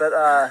 yeah, but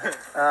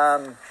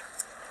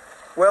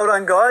well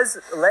done, guys.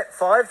 Lap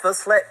 5.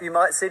 This lap you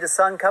might see the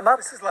sun come up.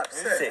 This is lap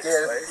 6.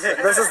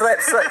 This is lap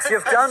 6.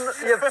 You've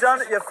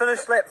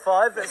finished lap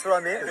 5. That's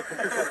what I meant.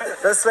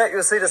 This lap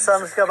you'll see the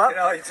sun come up.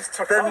 You just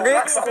took The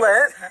next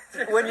lap,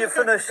 when you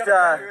finish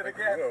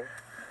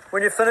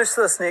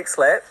this next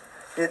lap,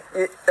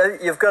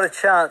 you've got a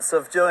chance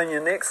of doing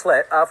your next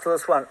lap after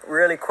this one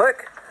really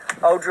quick.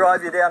 I'll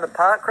drive you down to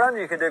Parkrun.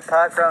 You can do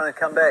Parkrun and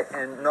come back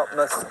and not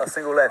miss a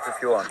single lap if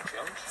you want.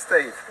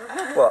 Steve,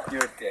 What?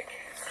 you're a dick.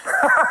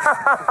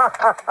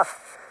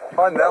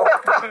 Hi, Mel.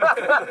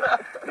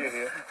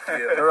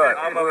 All right.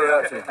 What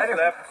about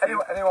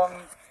you? Anyone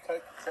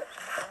take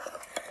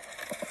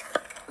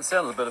It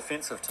sounds a bit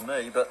offensive to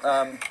me, but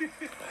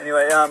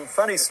anyway,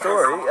 funny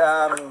story.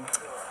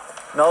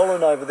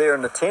 Nolan over there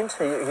in the tent,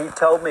 he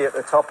told me at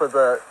the top of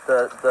the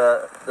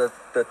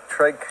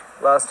trig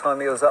last time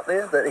he was up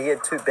there that he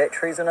had 2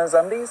 batteries in his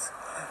undies.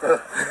 And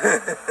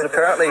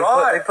apparently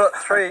he put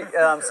 3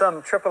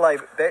 some AAA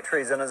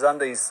batteries in his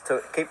undies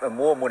to keep him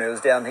warm when he was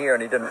down here,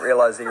 and he didn't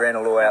realise he ran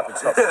all the way out the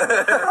top.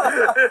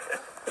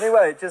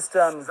 Anyway, just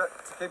To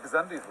keep his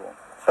undies warm.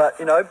 but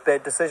you know,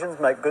 bad decisions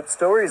make good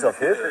stories, I've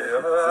heard.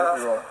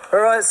 All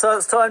right, so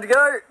it's time to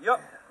go.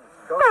 Yep.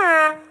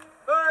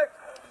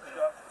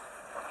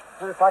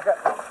 See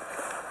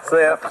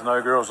ya. There's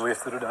no girls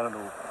left that have done it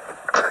all.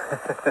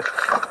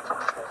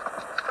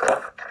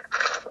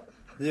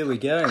 There we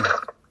go.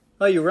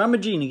 Oh, you're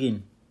rummaging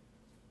again.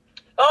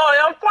 Oh,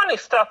 yeah, I'm finding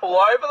stuff all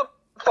over the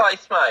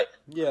place, mate.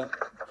 Yeah.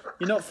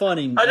 You're not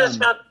finding... I just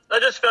found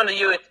a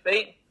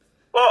USB.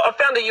 Well, I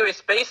found a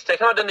USB stick,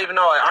 and I didn't even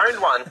know I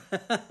owned one.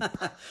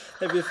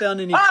 Have you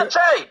found any...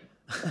 Archie!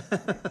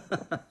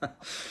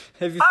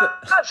 Have you...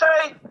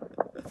 Archie!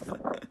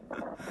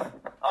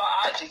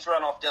 Oh, Archie's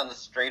run off down the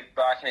street,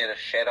 barking at a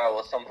shadow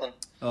or something.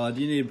 Oh,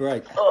 do you need a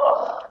break? Hey?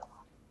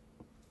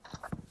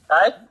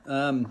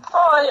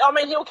 Oh, I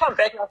mean, he'll come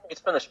back after he's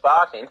finished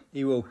barking.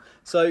 he will.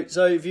 So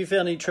have you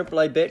found any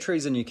AAA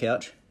batteries in your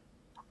couch?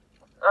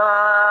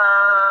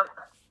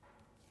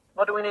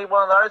 What do we need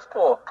one of those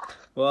for?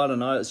 Well, I don't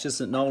know. It's just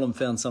that Nolan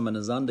found some in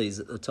his undies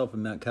at the top of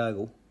Mount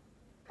Cargill.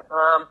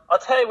 I'll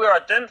tell you where I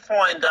didn't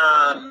find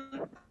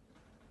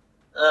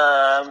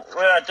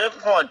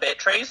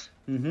batteries.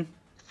 Mm-hmm.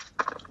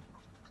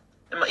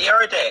 In my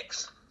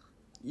Aerodex.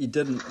 You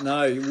didn't? No,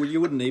 well, you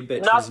wouldn't need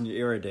batteries in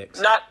your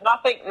Aerodex.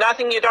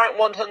 Nothing you don't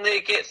want in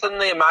there gets in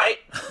there, mate.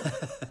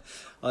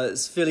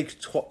 It's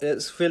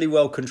fairly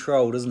well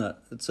controlled, isn't it?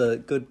 It's a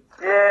good...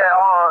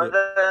 Yeah,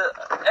 the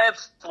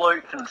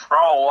absolute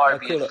control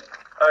over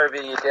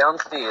your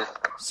downstairs.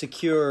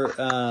 Secure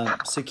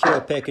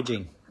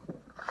packaging.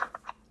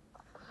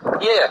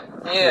 Yeah.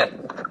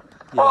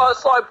 Well,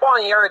 it's like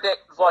buying Aerodex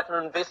is like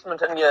an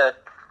investment in your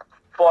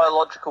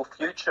biological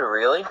future,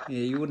 really.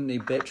 Yeah, you wouldn't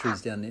need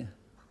batteries down there.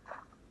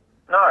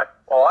 No.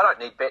 Well, I don't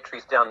need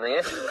batteries down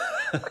there.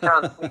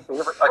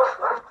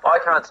 I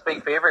can't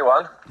speak for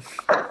everyone.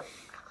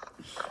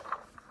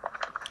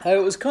 Hey,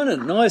 it was kind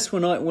of nice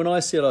when I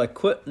said I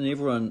quit, and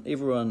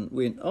everyone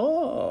went,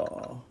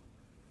 oh.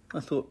 I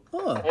thought,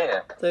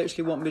 Yeah. they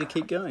actually want me to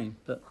keep going,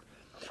 but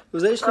it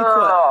was actually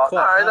quite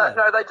hard.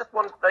 No, they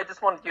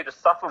just wanted you to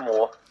suffer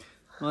more.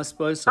 I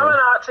suppose so. Come on,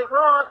 Archie, come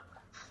on.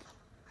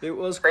 It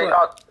was See,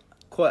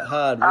 quite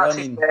hard Archie's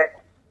running.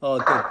 back. Oh,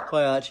 good.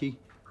 Hi, Archie.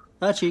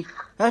 Archie.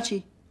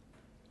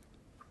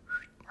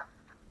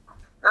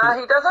 No,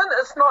 he doesn't.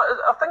 It's not.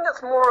 I think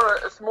it's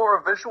more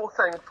a visual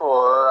thing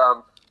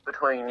for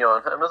between you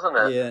and him, isn't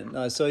it? Yeah,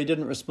 no, so he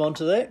didn't respond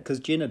to that because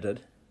Jenna did.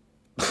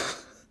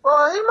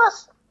 Well, he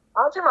must.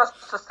 Archie must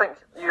just think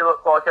you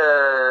look like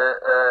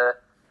a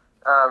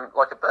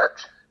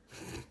bitch.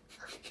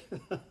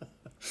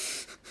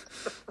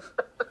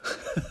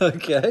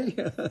 Okay.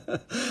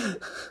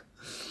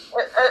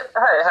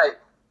 Hey,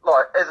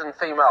 like, as in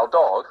female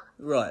dog.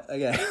 Right,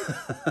 okay.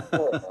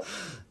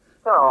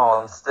 Come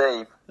on,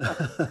 Steve.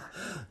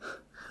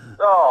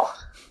 Oh.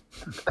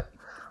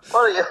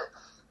 What are you...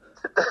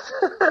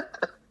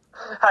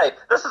 Hey,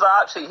 this is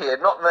Archie here,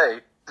 not me.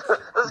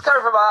 This is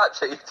coming from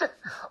Archie.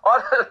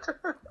 I don't...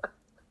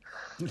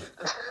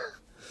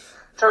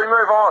 Shall we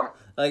move on?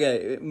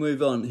 Okay,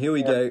 move on. Here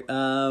we go.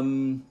 I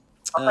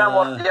found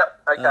one.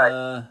 Yep,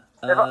 okay.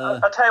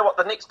 I'll tell you what,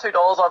 the next $2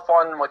 I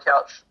find in my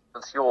couch,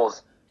 it's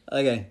yours.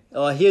 Okay.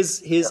 Oh,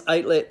 here's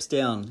 8 laps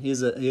down.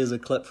 Here's a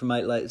clip from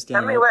 8 laps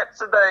down. How many laps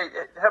did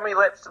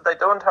they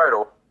do in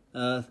total?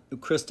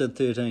 Chris did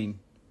 13.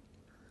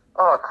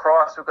 Oh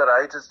Christ, we've got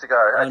ages to go.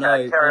 Okay, I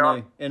know. carry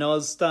on. And I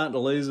was starting to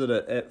lose it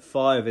at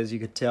 5, as you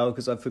could tell,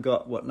 because I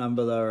forgot what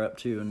number they were up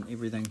to and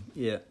everything.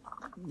 Yeah.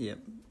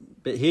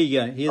 But here you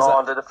go.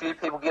 Did a few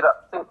people get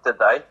upset, did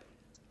they?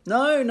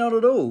 No, not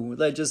at all.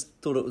 They just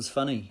thought it was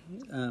funny.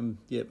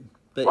 Yep.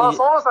 But Well, as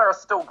long as they were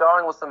still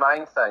going was the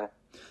main thing.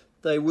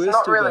 they were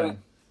not still really-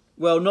 going.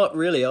 Well, not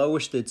really. I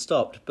wish they'd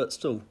stopped, but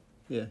still,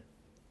 yeah.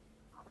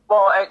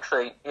 Well,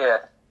 actually,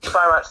 yeah.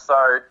 So much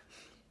so.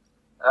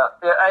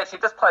 Yeah, actually,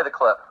 just play the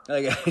clip.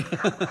 Okay.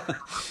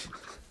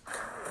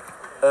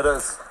 It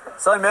is.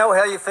 So, Mel,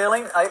 how are you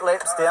feeling? 8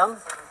 laps down.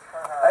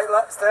 8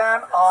 laps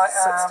down. I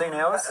am 16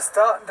 hours.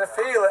 starting to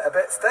feel it a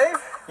bit, Steve.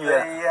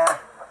 Yeah.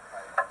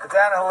 The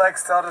downhill leg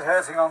started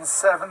hurting on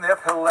 7. The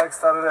uphill leg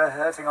started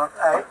hurting on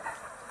 8.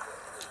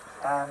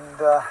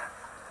 And I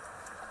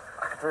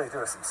could really do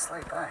with some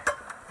sleep, eh?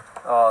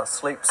 Oh,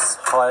 sleep's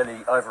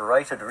highly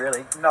overrated,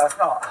 really. No, it's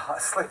not.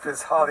 Sleep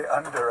is highly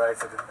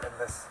underrated in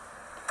this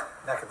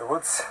neck of the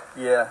woods.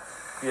 Yeah.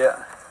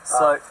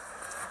 So,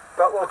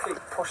 But we'll keep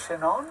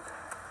pushing on.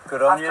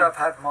 good on After you. I've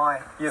had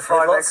my You've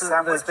fried had egg lots of,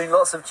 sandwich. there's been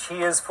lots of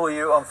cheers for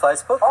you on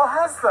Facebook. Oh,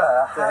 has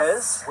there? There How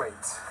has. Sweet.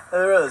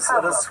 There is. How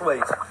It is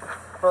lovely. sweet.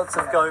 Lots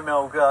of Go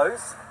Mel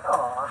goes.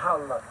 Oh, how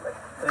lovely.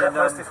 Is And, that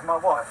mostly for my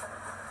wife?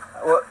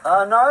 Well,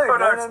 no,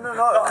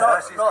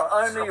 She's not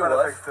got only your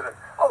better wife. things to do.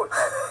 Oh,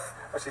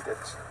 oh, she did.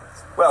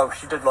 Well,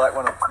 she did like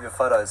one of your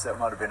photos. That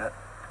might have been it.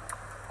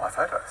 My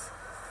photos.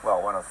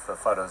 Well, one of the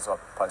photos I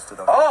posted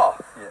on. Oh,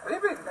 Yeah. Have you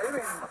been,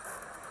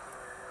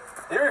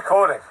 you're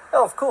recording.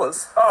 Oh, of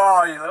course.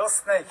 Oh, you little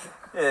snake.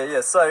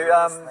 Yeah. So,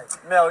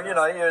 Mel, you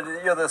know,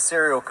 you're the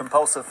serial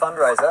compulsive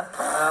fundraiser.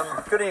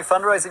 Got any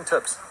fundraising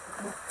tips?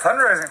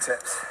 Fundraising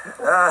tips.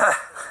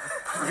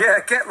 Yeah,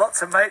 get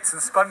lots of mates and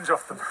sponge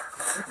off them.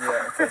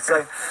 Yeah.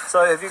 Okay.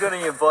 So have you got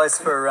any advice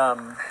for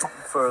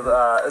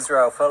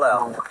Israel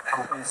Folau?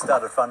 He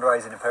started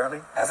fundraising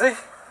apparently. Has he?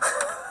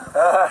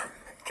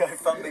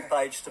 GoFundMe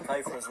page to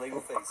pay for his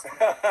legal fees.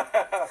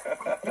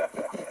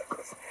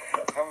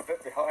 I'm a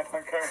bit behind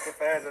on current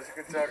affairs, as you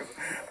can tell, 'cause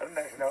I didn't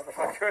actually know what the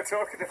fuck you were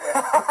talking about.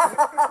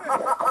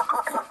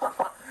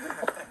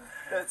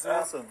 That's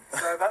awesome.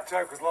 So that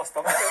joke was lost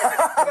on me.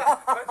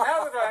 But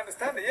now that I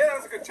understand it, yeah, that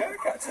was a good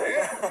joke, actually.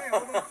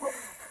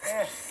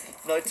 Yeah.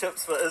 No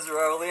tips for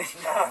Israel then?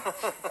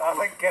 I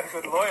think get a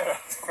good lawyer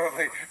is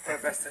probably the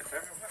best tip for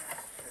everyone.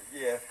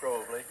 Yeah,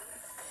 probably.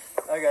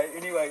 Okay.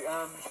 Anyway,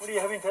 what are you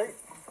having, Pete?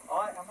 I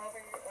am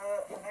having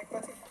an egg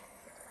butty.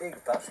 Egg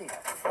butty.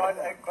 Fried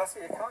egg butty.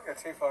 You can't go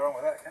too far wrong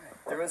with that, can you?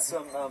 There is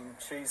some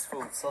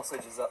cheese-filled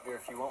sausages up there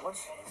if you want one.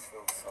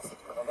 Cheese-filled sausages.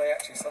 Are they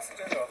actually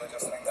sausages, or are they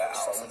just things that are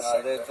sausage?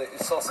 No, they're the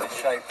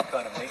sausage-shaped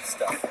kind of meat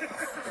stuff.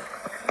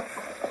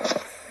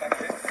 Thank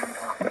you.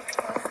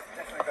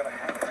 Definitely got a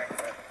hankering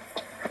for.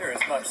 They're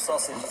as much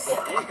sausage as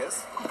that egg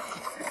is.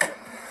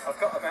 I've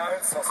got my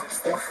own sausage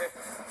thing.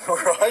 All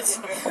right,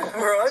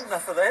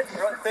 enough of that.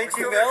 Right, thank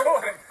you,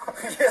 Mel.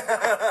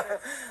 Yeah.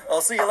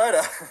 I'll see you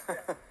later.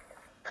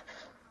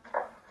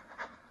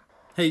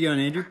 How you going,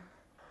 Andrew?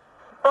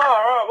 Oh,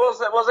 right,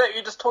 what was that?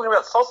 You just talking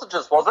about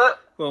sausages, was it?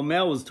 Well,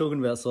 Mel was talking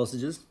about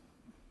sausages.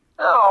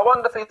 Oh, I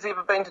wonder if he's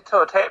ever been to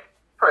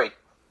Tuatapere.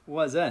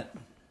 Why is that?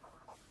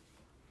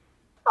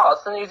 Oh,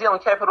 it's the New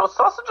Zealand capital of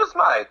sausages,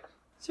 mate.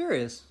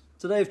 Serious?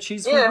 Do they have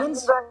cheese-filled Yeah,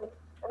 ones?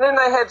 and then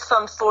they had there's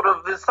some sort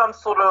of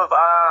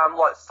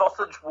like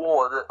sausage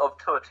war of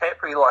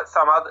Tuatapere, like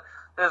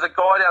there's a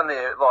guy down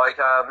there, like,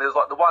 there's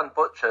like the One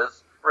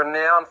Butchers,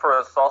 renowned for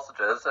his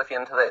sausages, if you're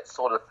into that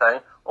sort of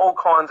thing, all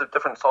kinds of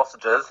different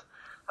sausages,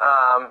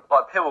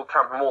 like people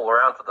come from all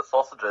around for the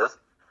sausages.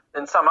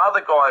 Then some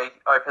other guy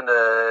opened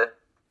a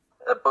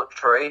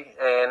butchery,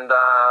 and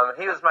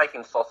he was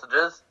making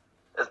sausages,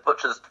 as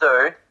butchers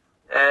do,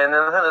 and then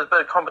I think there's a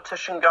bit of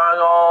competition going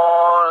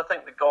on. I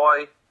think the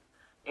guy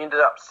ended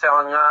up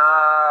selling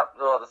up,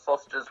 the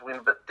sausages went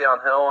a bit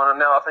downhill, and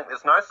now I think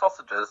there's no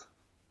sausages.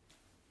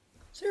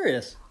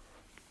 Serious?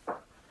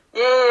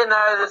 Yeah,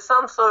 no, there's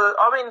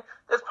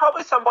there's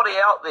probably somebody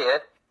out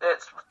there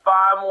that's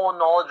far more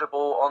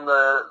knowledgeable on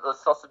the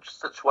sausage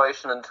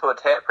situation in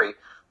Tuatapere.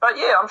 But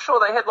yeah, I'm sure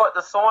they had like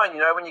the sign,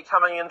 when you're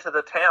coming into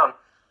the town,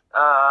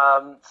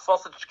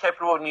 sausage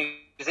capital of New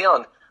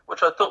Zealand,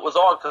 which I thought was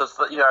odd because,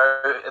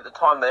 at the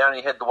time they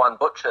only had the one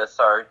butcher,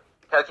 so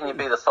how can you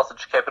be the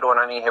sausage capital and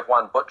only have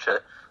one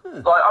butcher?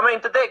 Did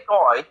that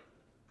guy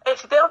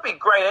Actually, that would be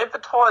great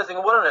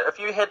advertising, wouldn't it? If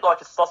you had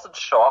like a sausage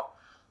shop,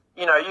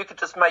 you know, you could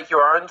just make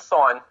your own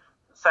sign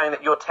saying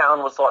that your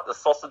town was like the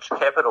sausage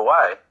capital,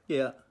 eh?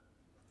 Yeah.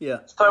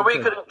 Yeah. So we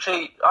could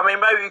actually, I mean,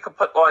 maybe you could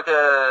put like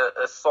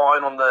a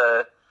sign on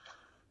the,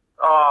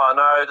 oh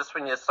no, just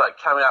when you're like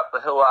coming up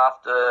the hill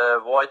after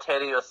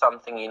Waitati or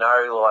something, you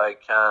know,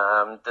 like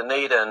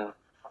Dunedin,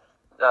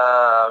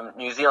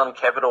 New Zealand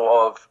capital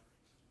of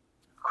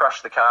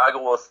Crush the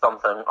Cargill or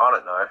something. I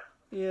don't know.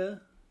 Yeah.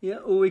 Yeah,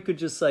 or we could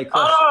just say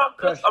crush.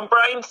 I'm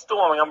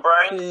brainstorming.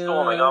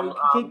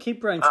 Yeah,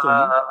 keep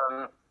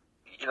brainstorming.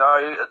 You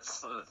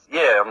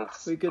know,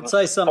 we could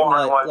say something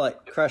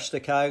like Crush the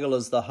Cargill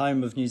is the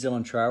home of New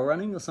Zealand trail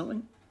running or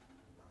something.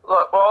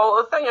 Look, well,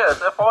 the thing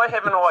is, if I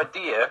have an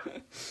idea,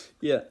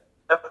 yeah,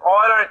 if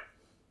I don't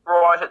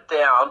write it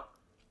down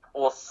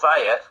or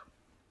say it,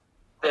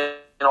 then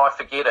I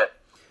forget it.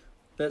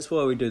 That's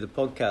why we do the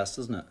podcast,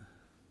 isn't it?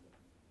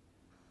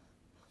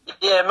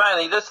 Yeah,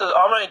 mainly.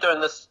 I'm only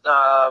doing this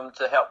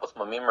to help with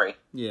my memory.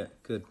 Yeah,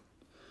 good.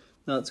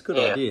 No, it's a good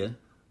idea.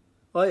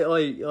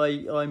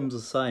 I'm the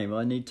same.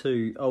 I need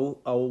to.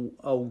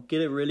 I'll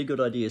get a really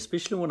good idea,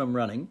 especially when I'm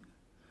running,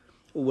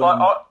 or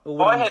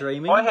when I'm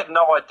dreaming. I had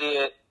no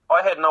idea.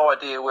 I had no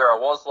idea where I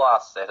was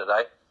last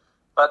Saturday,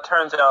 but it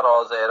turns out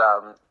I was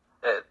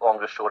at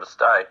Longest Shortest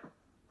Day.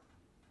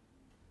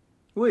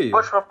 Were you?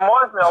 Which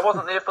reminds me, I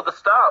wasn't there for the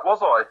start, was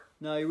I?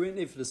 No, you weren't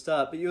there for the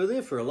start, but you were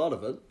there for a lot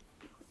of it.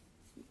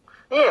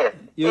 Yeah,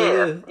 you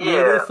were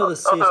there for the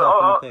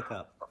setup and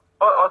pickup.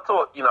 I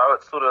thought, you know,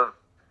 it's sort of,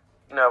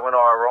 you know, when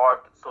I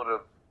arrived, it sort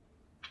of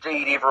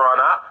G'd everyone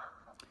up.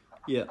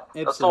 Yeah,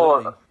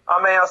 absolutely.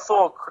 I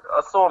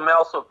saw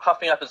Mel sort of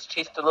puffing up his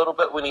chest a little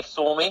bit when he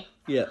saw me.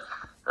 Yeah.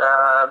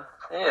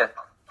 Yeah.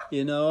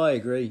 You know, I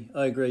agree.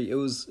 It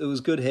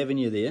was good having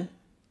you there.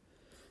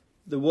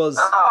 There was.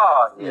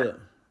 Oh, yeah.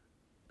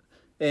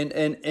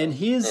 And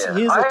here's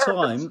a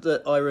time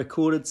that I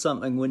recorded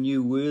something when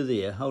you were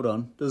there. Hold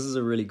on, this is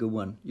a really good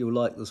one. You'll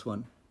like this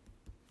one.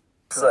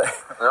 So,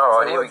 all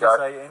right, here we go. What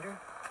did you say, Andrew?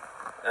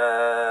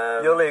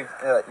 Your leg,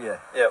 yeah.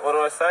 Yeah, what do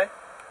I say?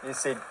 You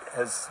said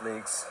his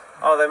legs.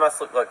 Oh, they must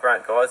look like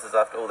Grant Geysers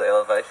after all the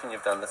elevation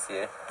you've done this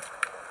year.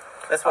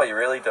 That's why you're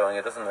really doing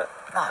it, isn't it?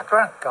 Nah,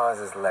 Grant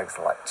Geysers' legs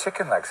are like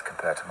chicken legs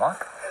compared to mine.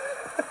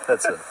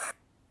 That's it.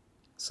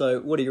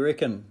 So, what do you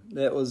reckon?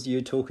 That was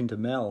you talking to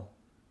Mel,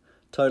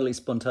 totally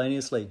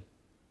spontaneously.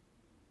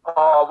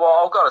 Oh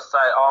well, I've got to say,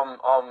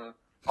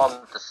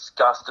 I'm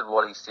disgusted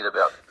what he said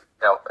about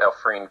our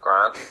friend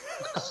Grant.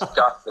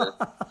 Disgusted.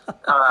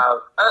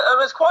 It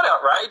was quite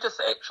outrageous,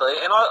 actually,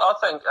 and I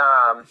think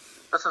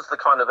this is the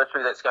kind of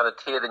issue that's going to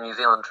tear the New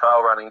Zealand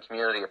trail running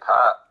community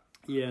apart.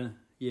 Yeah,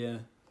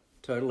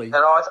 totally. And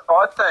I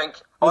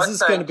think this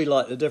is going to be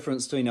like the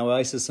difference between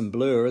Oasis and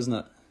Blur, isn't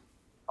it?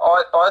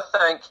 I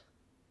think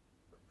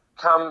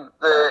come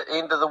the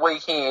end of the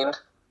weekend,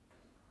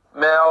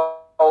 Mel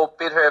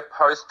better have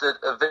posted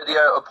a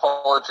video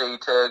apology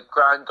to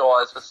Grant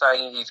Guys for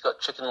saying he's got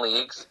chicken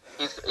legs.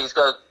 He's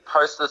got to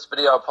post this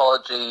video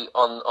apology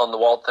on the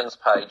Wild Things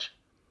page.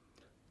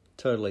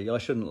 Totally. I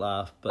shouldn't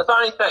laugh, but it's the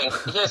only thing.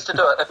 He has to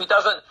do it. If he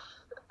doesn't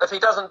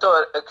do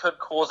it, it could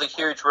cause a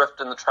huge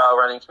rift in the trail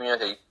running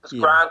community.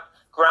 Yeah.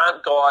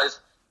 Grant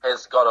Guys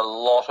has got a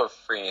lot of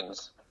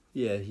friends.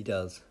 Yeah, he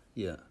does.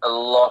 Yeah. A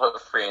lot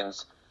of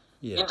friends.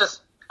 Yeah. You can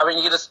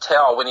just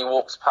tell when he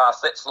walks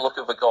past. That's the look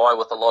of a guy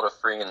with a lot of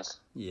friends.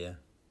 Yeah.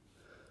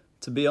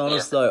 To be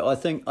honest, though, I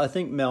think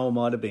Mel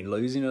might have been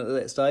losing it at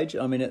that stage.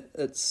 I mean,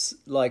 it's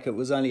like it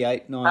was only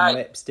 8-9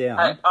 laps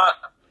down.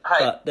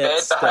 Bad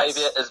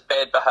behaviour is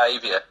bad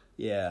behaviour.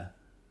 Yeah.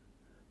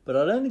 But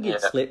I don't think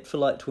he'd slept for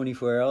like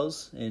 24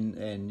 hours,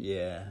 and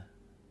yeah.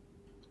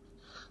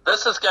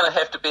 This is going to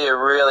have to be a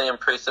really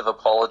impressive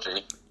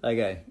apology.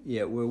 Okay,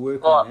 yeah, we're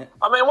working on it.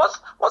 I mean, what's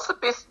the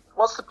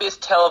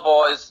best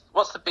televised?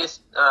 What's the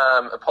best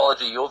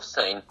apology you've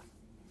seen?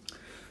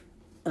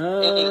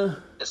 Any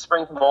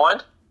spring to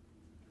mind?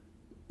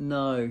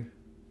 No,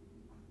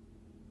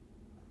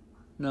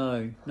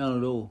 none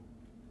at all.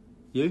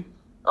 You?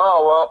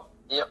 Oh well,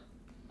 yep,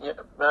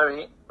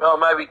 maybe. Well,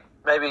 maybe.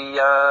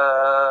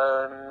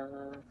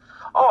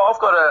 I've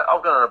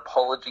got an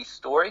apology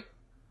story,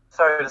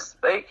 so to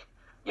speak.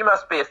 You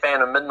must be a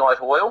fan of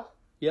Midnight Oil.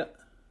 Yep.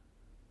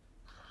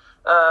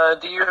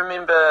 Do you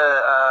remember,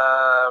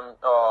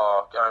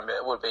 going back,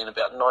 it would have been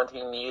about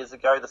 19 years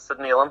ago, the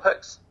Sydney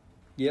Olympics?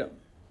 Yep.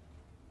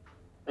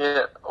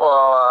 Yeah,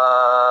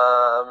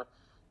 well,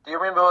 do you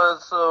remember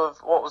sort of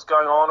what was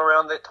going on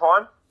around that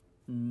time?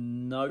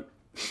 No.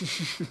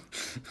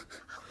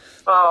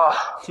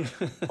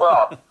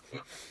 Well,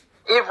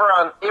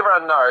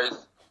 everyone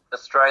knows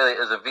Australia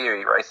is a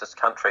very racist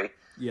country.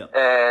 Yeah.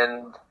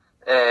 And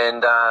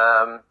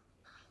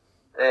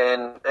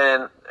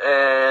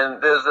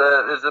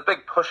there's a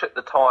big push at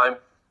the time.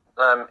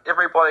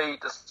 Everybody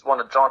just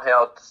wanted John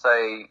Howard to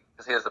say,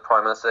 because he was the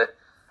Prime Minister,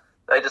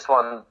 they just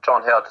wanted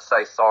John Howard to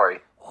say sorry.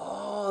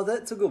 Oh,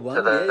 that's a good one.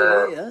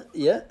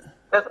 Yeah.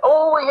 That's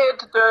all we had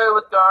to do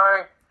was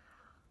go,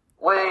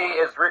 we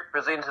as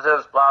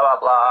representatives, blah, blah,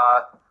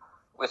 blah,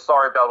 we're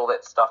sorry about all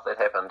that stuff that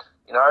happened.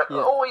 You know,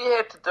 Yeah. all you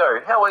had to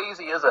do. How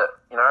easy is it?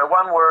 You know,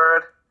 one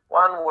word.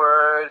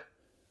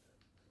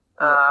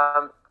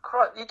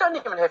 You don't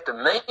even have to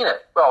mean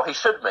it. Well, he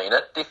should mean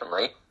it,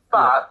 definitely.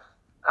 But,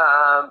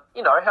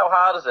 you know, how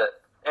hard is it?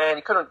 And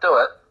he couldn't do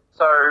it.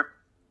 So,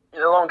 you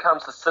know, along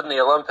comes the Sydney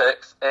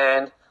Olympics,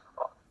 and,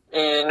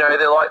 you know,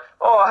 they're like,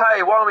 oh,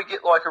 hey, why don't we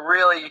get, like, a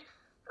really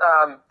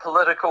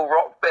political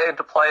rock band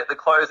to play at the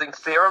closing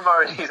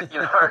ceremony, you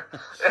know?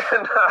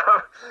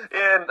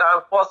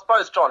 Well, I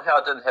suppose John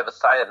Howard didn't have a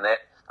say in that,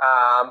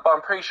 but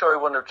I'm pretty sure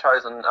he wouldn't have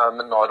chosen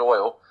Midnight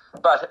Oil.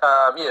 But,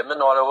 yeah,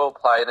 Midnight Oil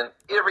played, and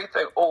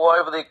everything all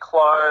over their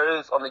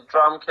clothes, on the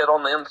drum kit,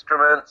 on the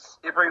instruments,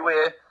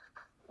 everywhere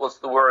was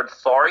the word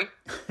sorry.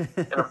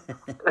 And,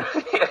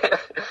 yeah,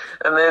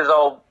 and there's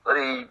old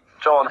bloody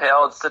John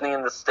Howard sitting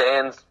in the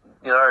stands,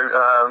 you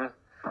know,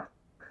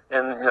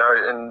 and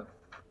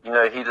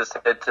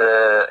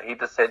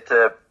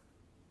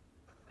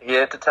he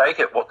had to take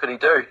it. What could he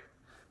do?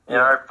 You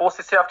know, force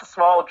yourself to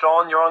smile,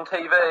 John, you're on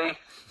TV.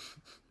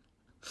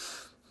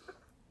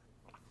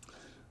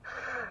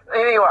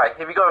 Anyway,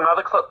 have you got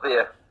another clip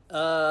there?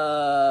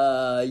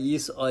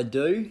 Yes, I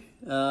do.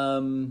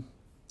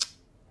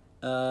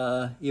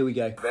 Here we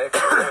go.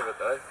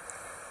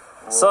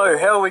 So,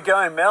 how are we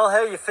going, Mel? How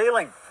are you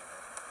feeling?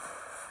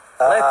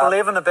 Lap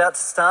 11 about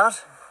to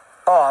start.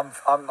 Oh,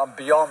 I'm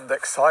beyond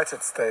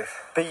excited, Steve.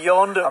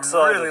 Beyond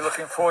excited. I'm really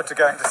looking forward to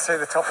going to see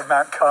the top of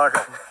Mount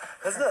Cargill.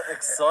 Isn't it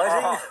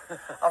exciting?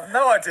 I've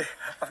no idea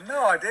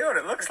what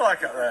it looks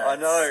like up there. I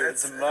know,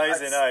 it's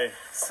amazing, eh?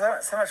 So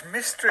much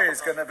mystery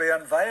is going to be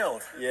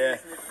unveiled. Yeah.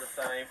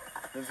 The same.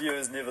 The view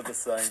is never the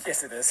same.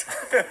 Yes, it is.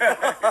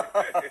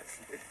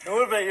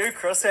 What about you,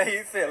 Chris? How are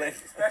you feeling?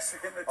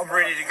 I'm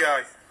ready to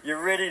go.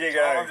 You're ready to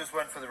I'm go. just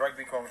waiting for the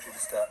rugby commentary to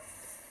start.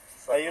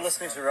 Are you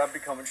listening to rugby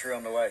commentary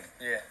on the way?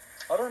 Yeah.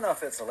 I don't know if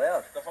that's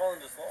allowed. The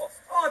Highlanders lost.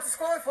 Oh,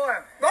 disqualify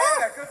him.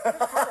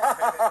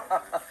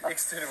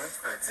 External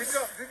influence. Did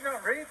you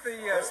not read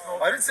the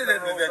small... I didn't see the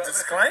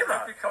disclaimer.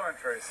 Rugby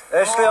commentaries.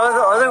 Actually,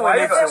 I think we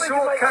need to...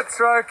 Shortcuts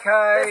are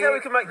okay. That's how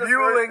we can make this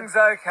Mewling's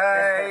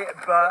okay,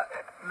 but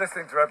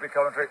listening to rugby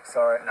commentary,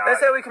 sorry. No.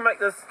 That's how we can make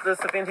this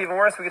event even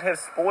worse. We could have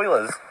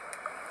spoilers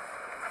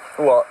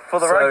What? for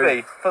the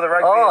rugby. For the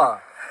rugby. Oh.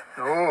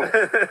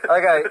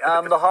 Okay,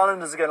 the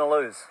Highlanders are going to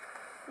lose.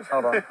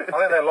 Hold on. I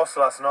think they lost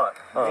last night.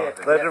 Oh,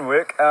 that didn't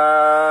work.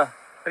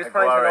 Who's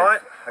playing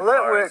tonight? Well,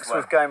 that works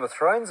with Game of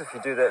Thrones if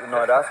you do that the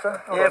night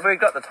after. Yeah, if we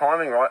got the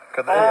timing right.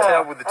 Could they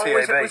tell with the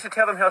we TAB? should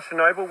tell them how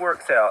Chernobyl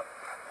works out.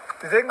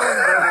 Did England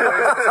really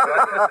lose this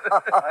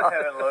one? I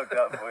haven't looked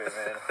up for you,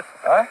 man.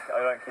 Huh? I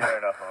don't care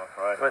enough, I'm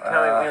afraid. But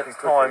tell me when it's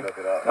time. Look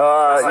it up.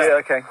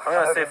 Yeah, okay. I'm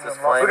going to see if this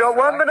flame. We've got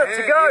 1 minute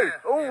to go. Yeah.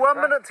 Oh, 1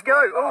 minute to go.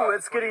 Oh,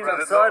 it's getting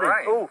Rather exciting. not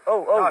rain. Oh.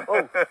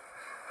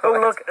 Oh,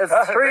 look, it's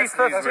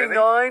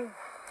 3:59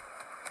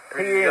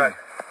 p.m.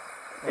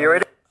 You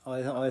ready?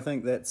 I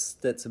think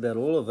that's about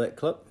all of that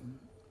clip.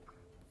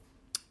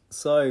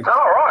 So, Oh,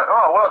 right.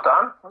 Oh, well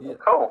done. Yeah.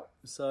 Cool.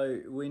 so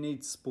we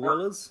need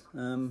spoilers.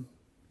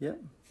 Yeah.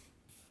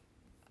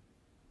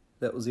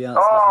 That was the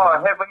answer.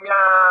 Oh, have we,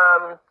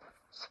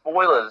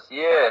 spoilers,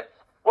 yeah.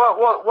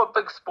 What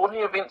big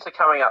sporting events are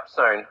coming up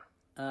soon?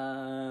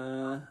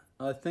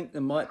 I think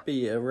there might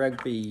be a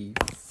rugby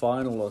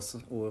final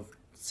or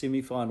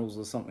semi-finals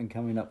or something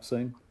coming up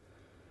soon.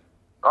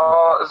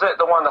 Oh, is that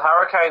the one, the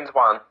Hurricanes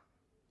one?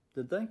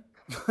 Did they?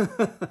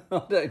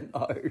 I don't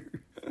know.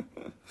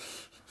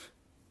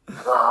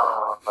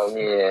 Oh,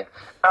 yeah.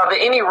 Are there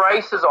any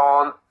races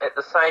on at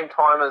the same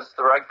time as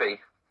the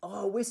rugby?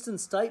 Oh, Western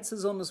States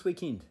is on this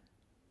weekend.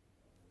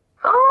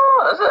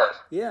 Oh, is it?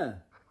 Yeah.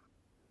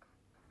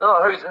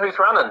 Oh, who's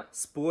running?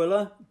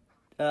 Spoiler.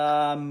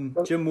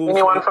 Jim Wolseley.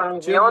 Anyone from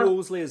New Jim Zealand?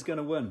 Wolseley is going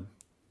to win.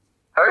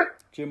 Who?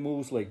 Jim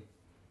Wolseley.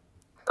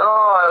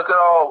 Oh, good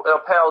old our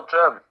pal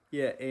Jim.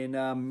 Yeah,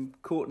 and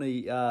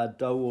Courtney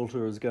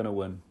Dowalter is going to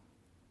win.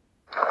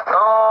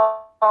 Oh,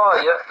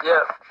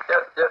 yep,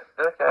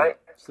 okay.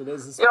 So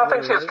there's a Yeah, spoiler. I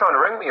think she was trying to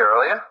ring me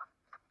earlier.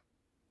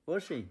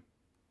 Was she?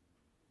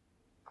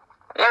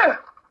 Yeah.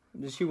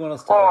 Does she want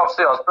us to? Well,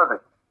 obviously I was busy.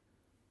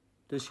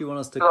 Does she want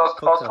us to I was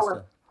podcast talking-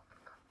 her?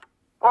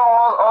 Well,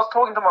 I was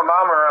talking to my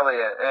mum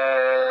earlier,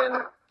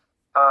 and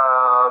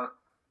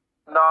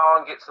no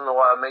one gets in the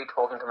way of me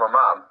talking to my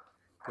mum.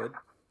 Good.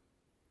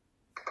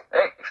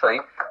 Actually,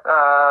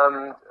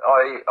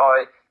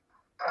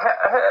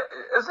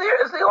 is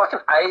there like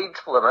an age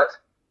limit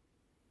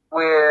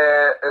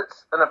where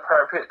it's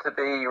inappropriate to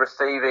be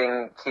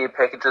receiving care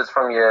packages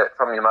from your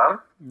mum?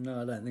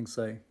 No, I don't think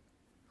so.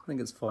 I think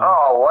it's fine.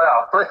 Oh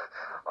wow!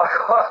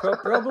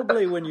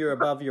 Probably when you're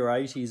above your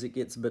 80s, it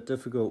gets a bit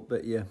difficult,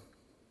 but yeah.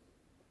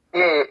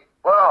 Yeah,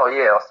 well,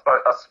 yeah,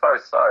 I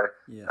suppose so.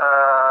 Yeah.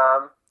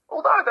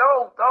 Although the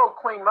old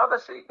Queen Mother,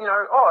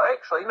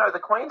 actually, no, the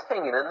Queen's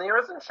hanging in there,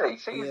 isn't she?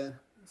 She's, Yeah.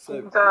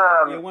 So, she's,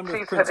 yeah, one with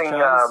she's Prince having,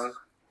 Charles.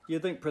 Do you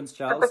think Prince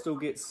Charles still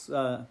gets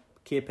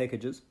care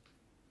packages?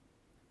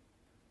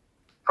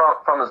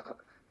 from his,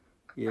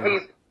 Yeah.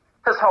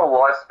 his whole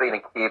life's been a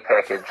care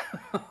package.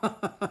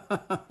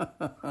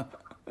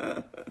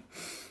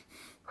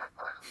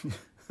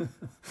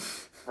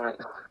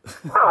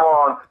 Come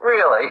on,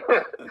 really?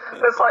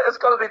 It's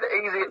got to be the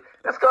easiest.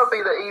 It's got to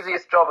be the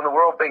easiest job in the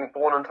world, being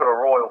born into a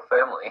royal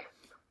family.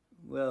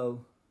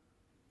 Well,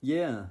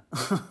 yeah.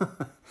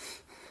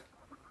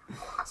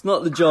 It's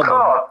not the job.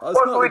 Oh, it's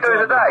what not do we the do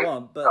job I today?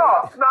 want, but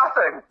Oh,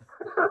 nothing.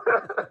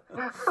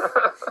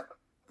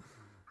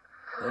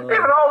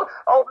 Even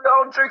old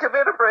Duke of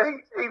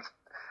Edinburgh, he's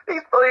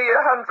bloody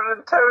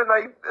 102,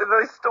 and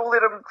they still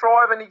let him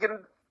drive, and he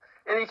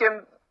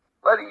can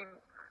bloody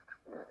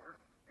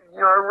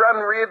run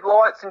red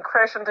lights and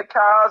crash into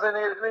cars, and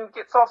then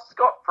gets off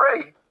scot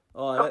free.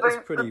 oh, that was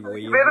pretty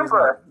weird.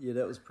 Edinburgh. Wasn't it? Yeah,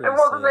 that was pretty. And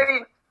sad.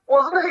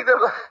 wasn't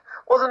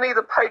he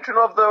the patron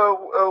of the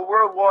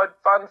Worldwide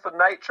Fund for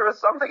Nature or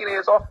something? And he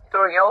was off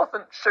doing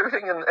elephant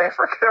shooting in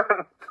Africa.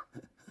 And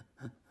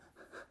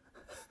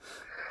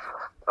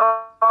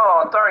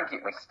oh, don't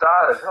get me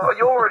started. Oh,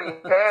 you already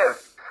have.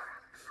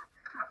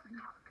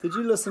 Did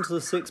you listen to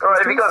the Sex Pistols? All right,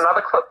 have you got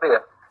another clip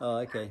there? Oh,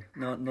 okay.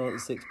 Not the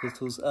Sex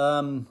Pistols.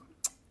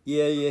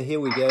 Yeah. Here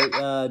we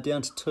go.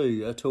 Down to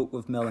 2. A talk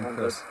with Mel and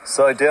Chris.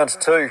 So down to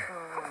 2.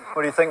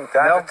 What do you think,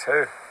 Down Mel? to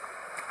 2.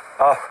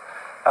 Oh,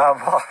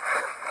 well,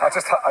 I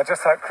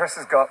just hope Chris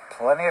has got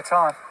plenty of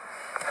time.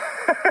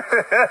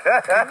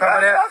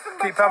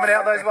 Keep pumping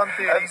out those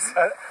 130s.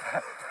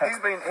 He's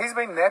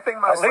been napping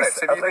most laps.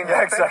 Have you been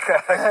napping?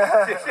 Exactly.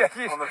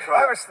 On the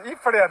track.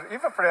 You've put out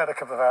a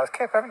couple of hours,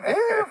 Cap, haven't you?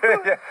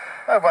 Yeah.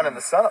 I had one in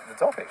the sun up the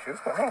top, actually. It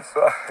was quite nice.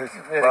 You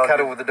had to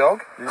cuddle with the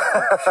dog. You've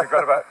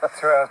got about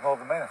 2 hours more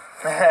than me.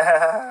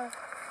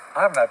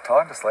 I haven't had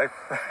time to sleep.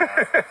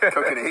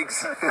 Cooking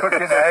eggs.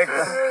 Cooking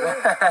eggs.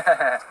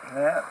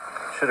 Yeah.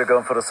 Should have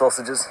gone for the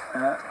sausages.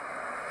 Yeah.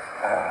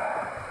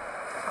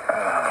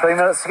 3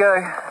 minutes to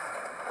go.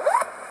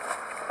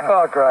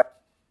 Oh, great.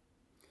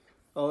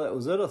 Oh, that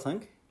was it, I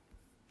think.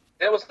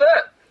 That was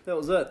it. That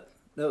was it.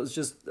 That was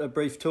just a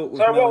brief talk with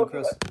So Mel and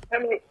Chris. how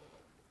many?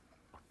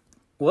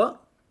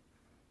 What?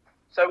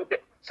 So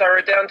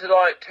we're down to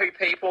like 2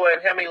 people,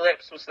 and how many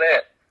laps was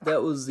that?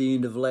 That was the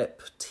end of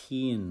lap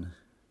 10.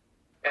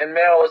 And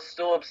Mel is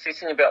still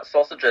obsessing about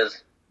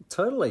sausages.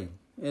 Totally.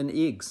 And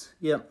eggs.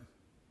 Yep.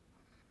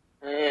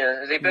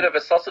 Yeah, is he a bit of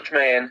a sausage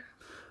man?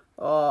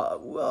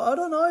 Well, I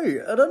don't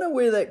know. I don't know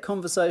where that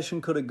conversation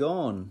could have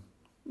gone.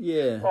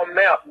 Yeah. Oh,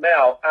 Mel.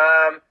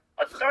 I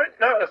don't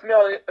know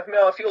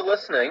if you're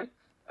listening.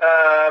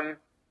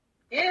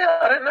 Yeah,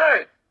 I don't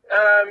know.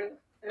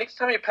 Next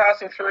time you're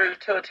passing through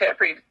to a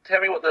tapery,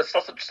 tell me what the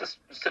sausage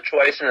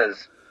situation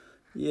is.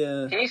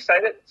 Yeah. Can you say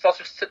that?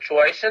 Sausage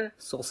situation?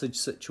 Sausage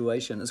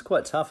situation. It's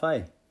quite tough,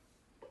 eh?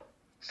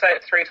 Say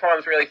it 3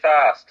 times really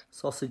fast.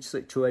 Sausage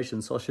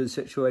situation, sausage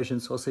situation,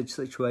 sausage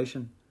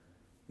situation.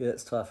 Yeah,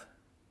 it's tough.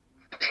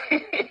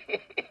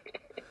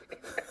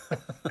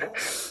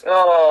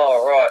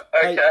 Oh, right.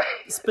 Okay.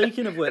 Hey,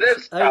 speaking of which, It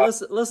is hey,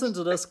 tough. listen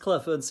to this,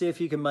 Cliff, and see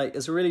if you can make...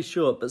 It's really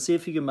short, but see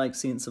if you can make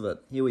sense of it.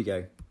 Here we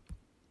go.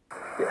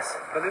 Yes.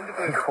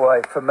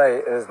 Well, for me,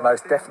 it is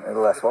most definitely the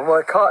last one. Well,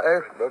 it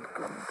can't,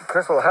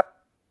 Chris will have...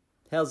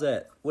 How's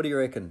that? What do you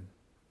reckon?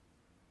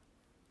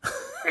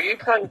 Were you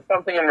playing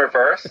something in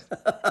reverse?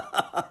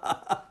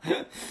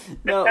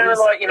 No, Kind of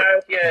like,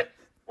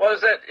 what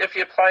is it? If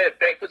you play it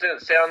backwards and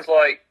it sounds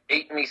like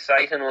 "Eat Me,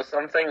 Satan" or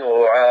something,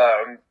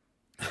 or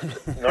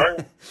no.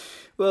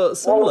 Well,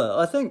 similar.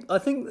 I think.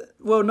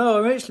 Well,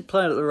 no, I'm actually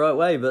playing it the right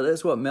way, but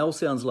that's what Mel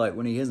sounds like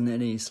when he hasn't had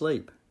any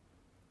sleep.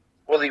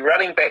 Was he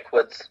running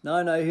backwards?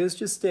 No, he was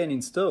just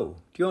standing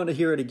still. Do you want to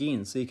hear it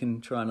again so you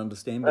can try and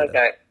understand better?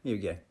 Okay. Here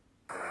we go.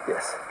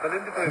 Yes.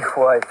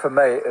 Well, for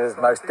me, it is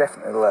most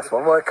definitely the last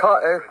one. Well, it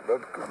can't,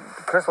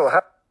 Chris will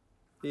have...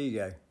 There you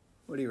go.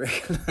 What do you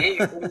reckon? He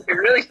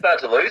really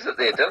started to lose it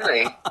there, didn't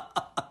he?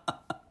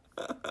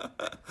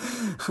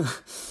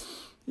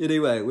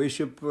 Anyway, we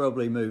should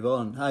probably move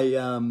on. Hey,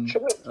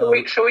 Should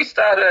we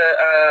start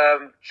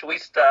a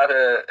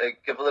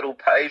give a little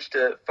page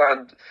to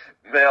fund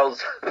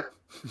Mel's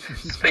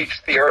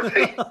speech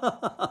therapy?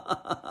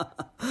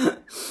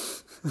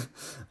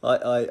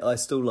 I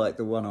still like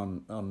the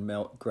one on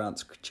Mel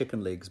Grant's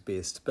chicken legs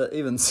best, but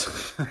even so...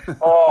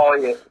 Oh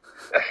yeah.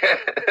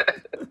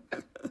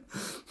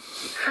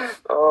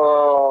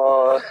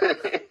 Oh.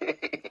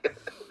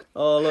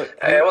 Oh look,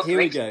 Hey, what's here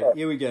we next go. step?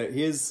 Here we go.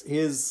 Here's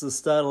the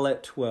start of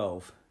lap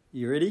 12.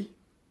 You ready?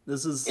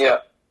 This is Yeah.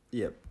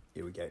 Yep.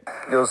 Here we go.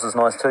 Yours is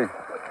nice too.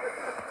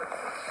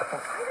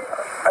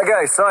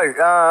 Okay, so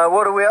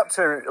what are we up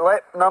to?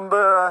 Lap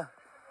number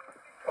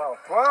 12.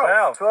 12.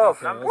 Okay,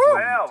 that's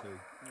Wow. only 2.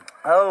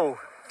 Oh,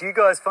 do you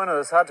guys find it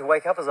as hard to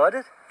wake up as I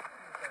did?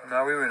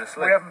 No, we were in a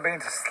sleep. We haven't been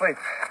to sleep,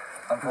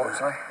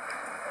 unfortunately.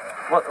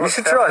 You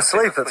should try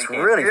sleep. It's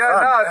really Yeah,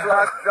 fun.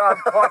 no, I'm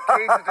quite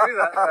keen to do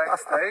that,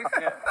 thanks, Steve.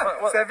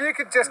 So if you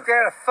could just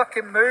get a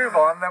fucking move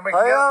on, then we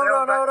can Hey, get oh, there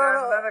no, and back no, down,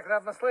 no. and then I can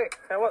have my sleep.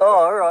 Oh,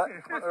 all right.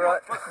 What's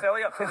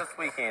Sally up to this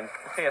weekend?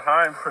 She at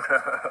home.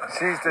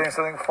 She's doing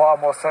something far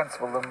more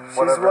sensible than She's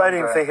whatever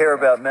waiting I'm to doing. hear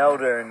about Mel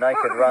doing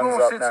naked runs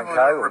up Mount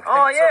Cargill.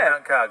 Oh yeah,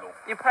 Mount Cargill.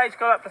 Your page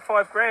got up to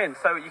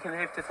 $5,000, so you can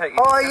have to take.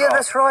 Your Oh, shirt yeah, off.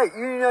 that's right.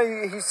 You know,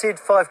 he said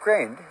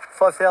 $5,000.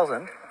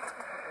 5,000.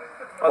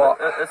 Well,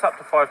 it's up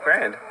to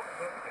 $5,000.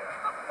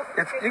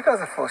 You guys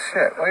are full of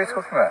shit. What are you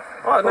talking about?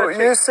 Oh, no, Well,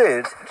 you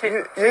said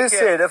you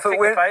said if it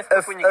went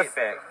when you get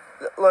back.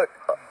 look,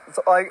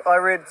 I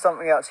read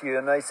something out to you,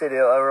 and they said they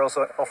were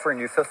also offering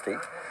you 50,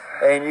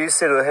 and you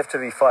said it would have to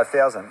be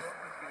 5,000.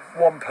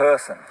 One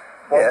person.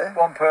 Yeah.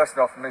 One person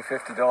offered me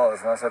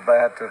 $50, and I said they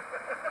had to.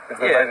 If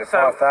they Yeah, made it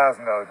so-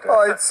 5,000, I would do.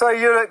 Oh, so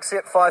you'd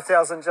accept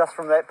 5,000 just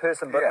from that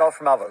person, but Yeah. not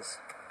from others.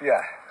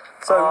 Yeah.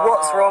 So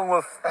what's wrong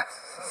with?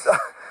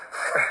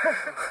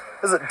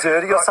 Is it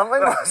dirty or something?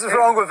 What's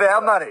wrong with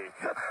our money?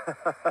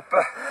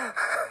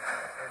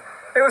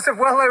 It was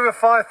well over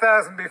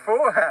 5,000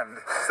 beforehand.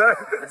 So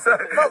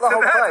Not the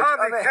whole that page.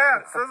 hardly I mean-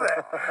 counts, does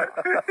it?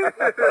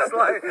 It's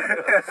like,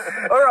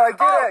 All right,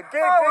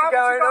 get how much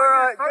going. you All got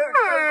right, in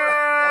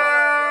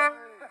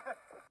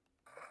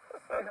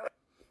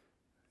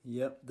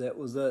your Yep, that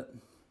was it.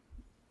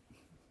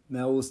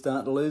 Mel will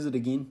start to lose it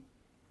again.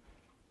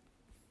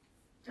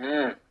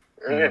 Yeah.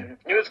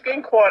 He was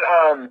getting quite,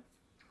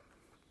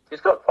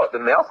 he's got quite the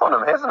mouth on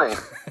him, hasn't he?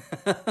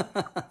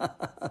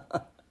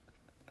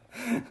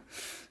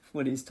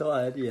 When he's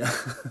tired, yeah.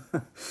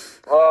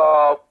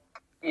 Well,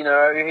 you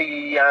know,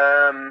 he,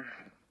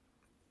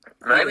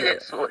 maybe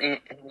that's what he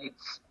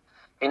needs.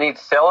 He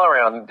needs Sal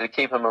around to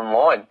keep him in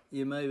line.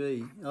 Yeah,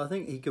 maybe. I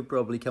think he could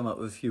probably come up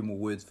with a few more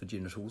words for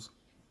genitals.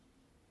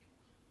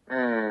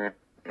 Yeah.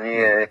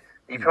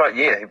 He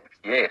probably,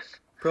 yes.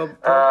 Probably.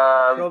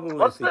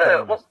 What's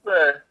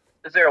the,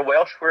 is there a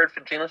Welsh word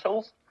for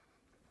genitals?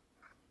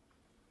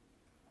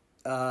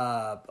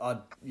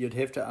 You'd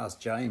have to ask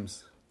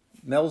James.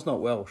 Mel's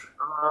not Welsh.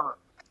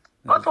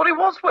 I thought he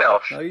was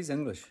Welsh. No, he's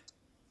English.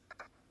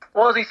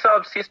 Why was he so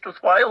obsessed with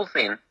Wales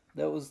then?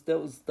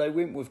 They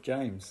went with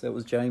James. That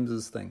was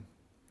James's thing,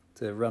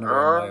 to run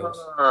around Wales.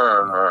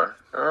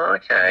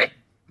 Okay.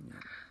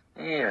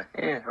 Yeah,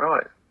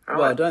 right.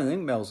 Well, I don't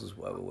think Mel's is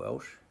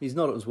Welsh. He's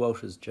not as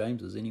Welsh as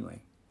James is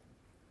anyway.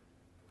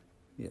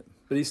 Yeah,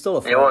 but he's still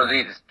a Yeah, well,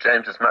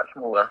 James is much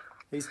more.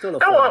 He's still a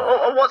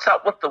Oh, what's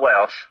up with the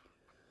Welsh?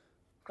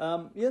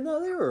 Yeah,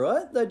 no, they're all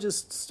right. They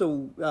just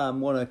still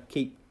want to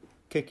keep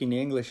kicking the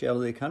English out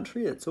of their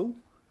country, that's all.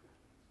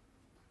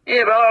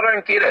 Yeah, but I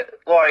don't get it.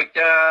 Like,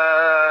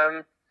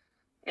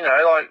 you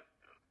know, like,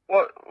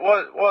 what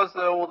was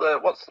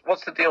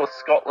what's the deal with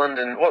Scotland,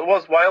 and what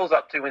was Wales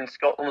up to when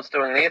Scotland was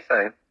doing their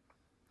thing?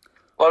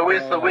 Like,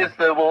 where's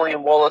the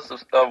William Wallace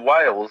of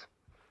Wales?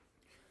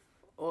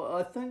 Well,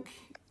 I think,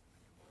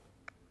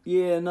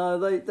 yeah, no,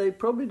 they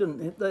probably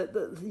didn't.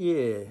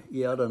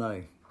 Yeah, I don't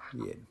know.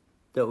 Yeah,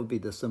 that would be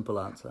the simple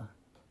answer.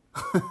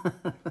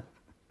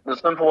 The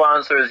simple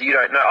answer is you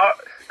don't know. Oh,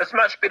 it's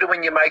much better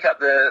when you make up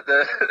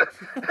the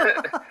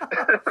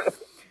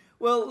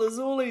Well, there's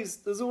all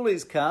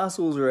these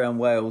castles around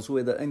Wales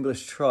where the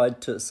English tried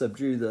to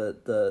subdue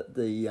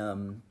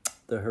the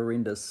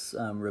horrendous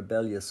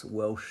rebellious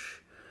Welsh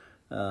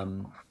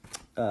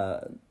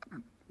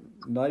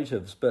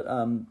natives, but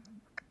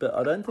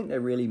I don't think they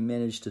really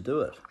managed to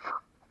do it.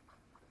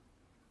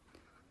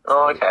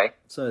 Oh, okay.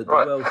 So the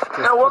Right. Welsh just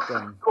Now, what's took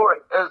the on. story?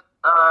 I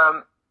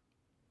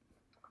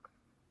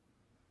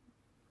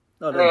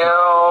don't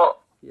Now,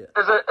 Yeah.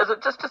 is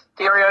it just a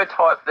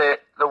stereotype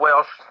that the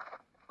Welsh?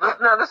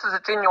 No, this is a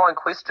genuine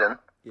question.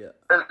 Yeah.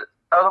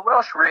 Are the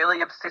Welsh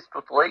really obsessed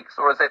with leeks,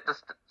 or is that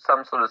just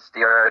some sort of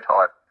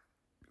stereotype?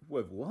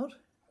 With what?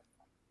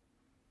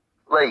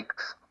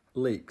 Leeks.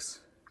 Leeks.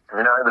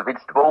 You know, the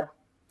vegetable.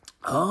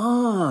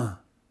 Ah.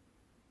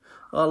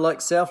 Oh, like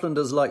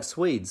Southlanders like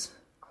Swedes.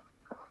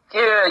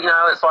 Yeah, you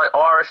know, it's like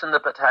Irish and the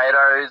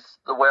potatoes,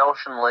 the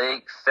Welsh and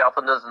leeks,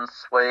 Southlanders and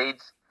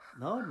Swedes.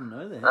 No, I didn't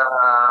know that.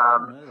 I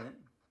didn't know that.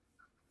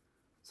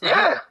 So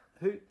Yeah.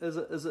 Who is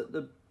it? Is it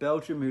the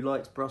Belgium who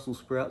likes Brussels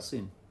sprouts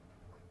then?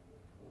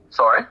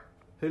 Sorry.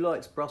 Who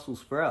likes Brussels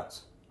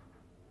sprouts?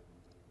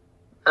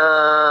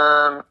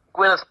 Gwyneth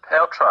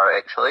Paltrow,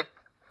 actually.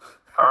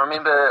 I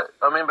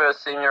remember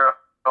seeing her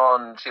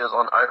she was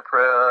on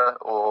Oprah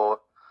or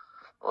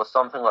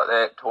something like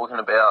that, talking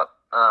about,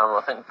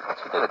 I think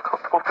she did a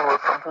cookbook or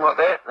something like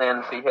that,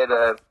 and she had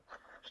a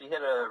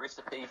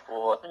recipe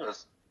for, I think it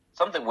was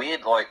something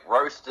weird like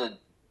roasted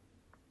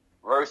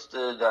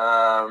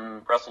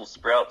Brussels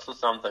sprouts or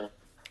something.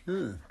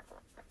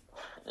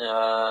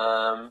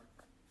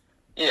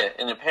 Yeah,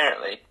 and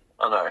apparently,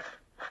 I know.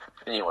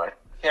 Anyway,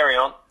 carry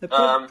on. It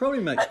probably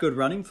makes good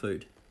running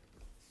food.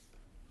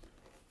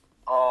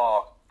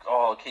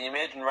 Oh, can you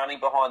imagine running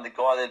behind the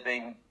guy that'd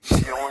been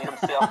fueling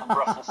himself with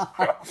Brussels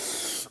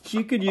sprouts?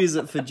 You could use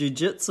it for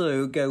jiu-jitsu. It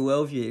would go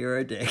well for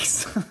your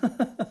Aerodex.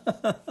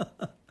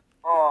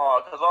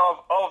 Oh, because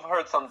I've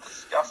heard some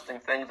disgusting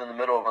things in the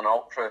middle of an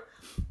ultra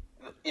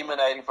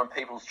emanating from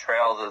people's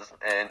trousers,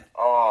 and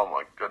oh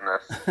my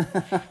goodness.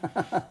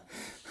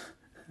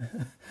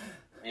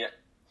 Yeah.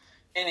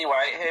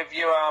 Anyway, have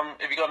you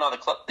got another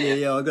clip there?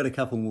 Yeah, I got a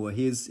couple more.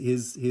 Here's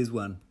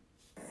one.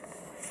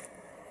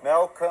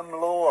 Malcolm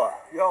Law.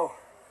 Yo.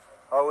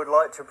 I would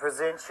like to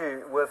present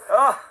you with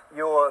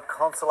your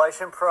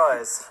consolation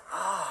prize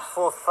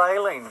for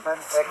failing at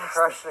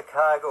Crush the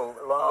Cargill,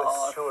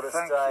 longest, shortest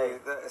thank day. you.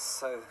 That is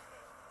so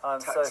I'm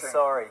touching. so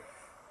sorry.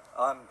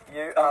 I'm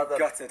I'm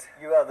gutted.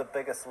 You are the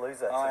biggest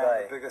loser I today.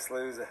 am the biggest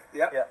loser.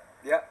 Yep. Yeah.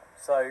 Yep.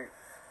 So,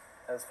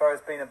 as far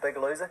as being a big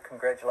loser,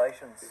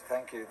 congratulations.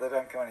 Thank you. They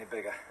don't come any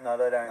bigger. No,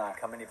 they don't No.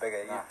 come any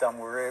bigger. No. You've done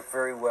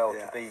very well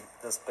Yeah. to be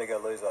this bigger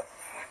loser.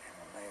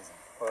 Fucking amazing.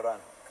 Well done.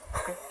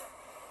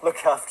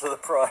 Look after the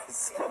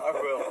prize. I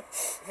will.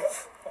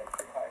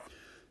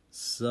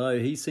 So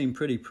he seemed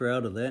pretty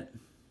proud of that.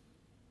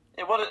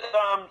 Yeah,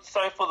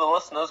 so for the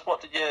listeners,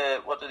 what did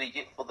he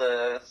get for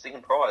the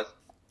second prize?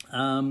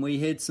 We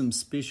had some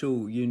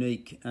special,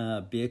 unique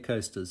beer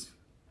coasters.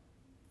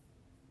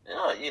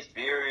 Oh, yes,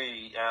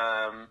 very.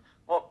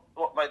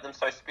 What made them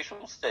so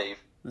special, Steve?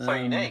 So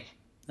unique.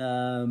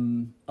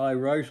 I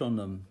wrote on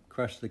them,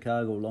 "Crush the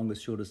Cargill,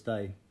 longest, shortest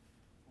day."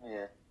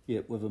 Yeah.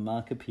 Yep, with a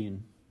marker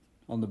pen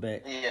on the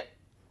back. Yeah.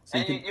 So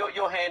And you can-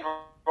 your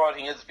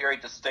handwriting is very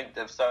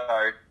distinctive, so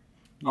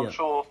I'm Yep.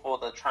 sure for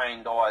the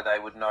trained eye they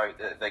would know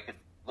that they could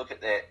look at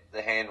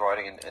the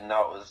handwriting and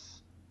know it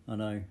was I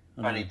know.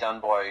 only done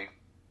by.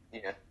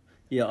 Yeah.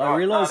 Yeah, Oh, I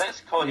realised. No,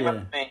 that's cool.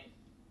 Yeah.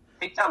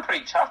 He's done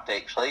pretty chuffed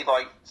actually.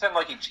 Like, sounded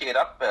like he cheered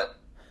up a bit.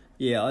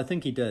 Yeah, I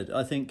think he did.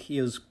 I think he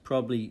was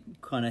probably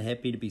kind of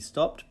happy to be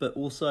stopped, but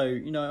also,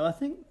 I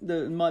think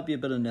there might be a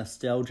bit of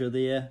nostalgia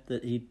there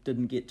that he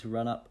didn't get to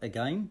run up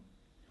again.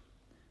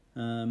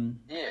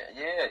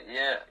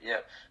 Yeah.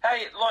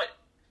 Hey,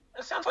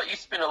 it sounds like you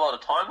spent a lot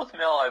of time with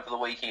Mel over the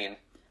weekend.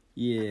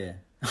 Yeah.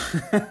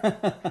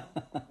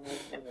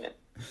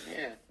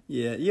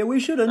 Yeah. Yeah, we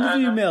should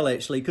interview Mel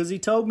actually, because he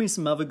told me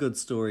some other good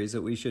stories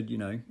that we should,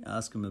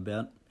 ask him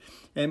about.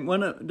 And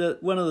one of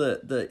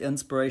the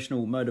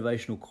inspirational,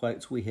 motivational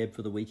quotes we had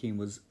for the weekend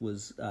was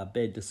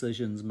bad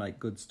decisions make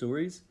good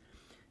stories.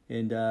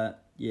 And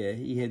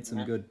he had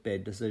some good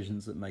bad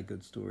decisions that make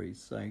good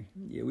stories. So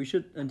yeah, we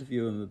should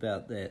interview him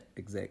about that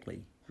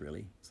exactly,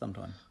 really,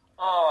 sometime.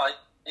 Oh,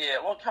 yeah.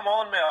 Well, come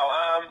on,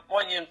 Mel.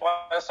 Why don't you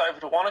invite us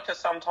over to Wanaka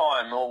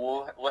sometime,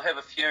 or we'll have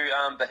a few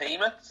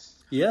behemoths.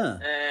 Yeah.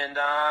 And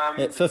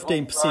at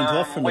 15%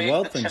 off from the we'll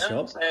Wild eat Things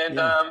chins shop. And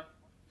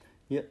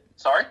Yeah.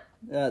 sorry.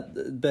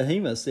 The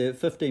behemoths, they're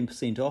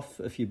 15% off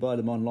if you buy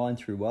them online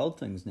through Wild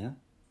Things now.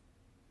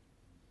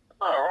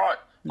 All right.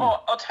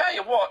 Oh, I'll tell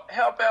you what.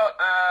 How about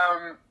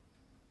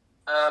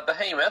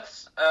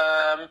behemoths?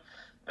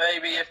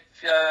 Maybe if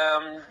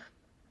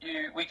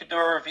we could do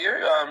a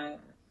review.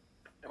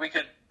 We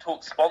could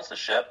talk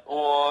sponsorship,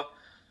 or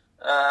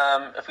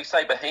if we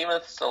say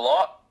behemoths a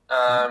lot,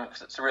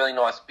 because it's a really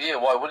nice beer.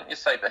 Why wouldn't you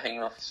say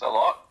behemoths a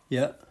lot?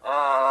 Yeah.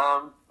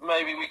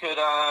 Maybe we could.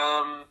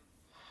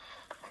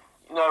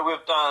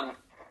 We've done.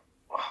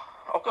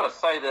 I've got to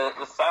say the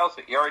sales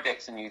for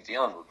Aerodex in New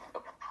Zealand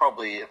are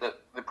probably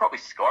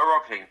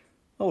skyrocketing.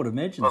 I would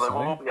imagine Well, so. they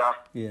will be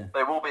after. Yeah.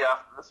 They will be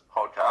after this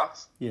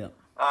podcast. Yeah.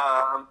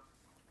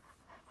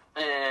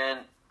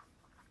 And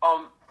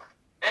I'm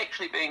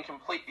actually being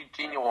completely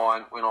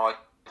genuine when I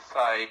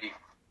say,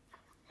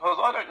 because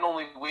I don't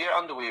normally wear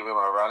underwear when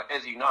I run,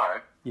 as you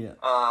know. Yeah.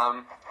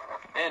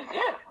 And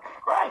yeah,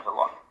 great.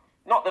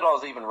 Not that I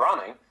was even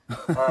running.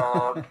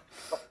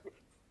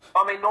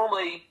 I mean,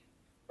 normally,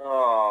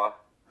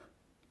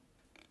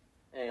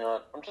 hang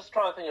on. I'm just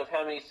trying to think of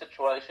how many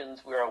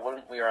situations where I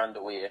wouldn't wear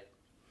underwear.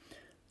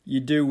 You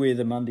do wear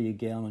them under your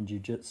gown in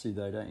jiu-jitsu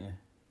though, don't you?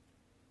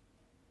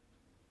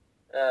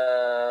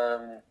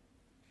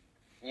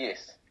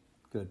 Yes.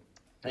 Good.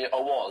 Yeah, I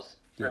was.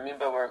 Yeah.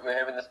 Remember, we're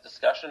having this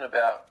discussion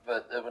about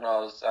when I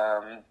was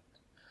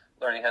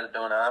learning how to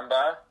do an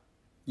armbar.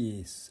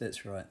 Yes,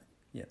 that's right.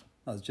 Yep.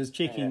 I was just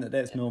checking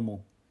that's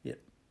normal. Yep.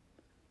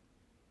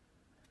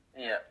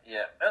 Yeah.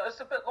 It's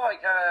a bit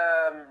like,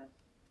 I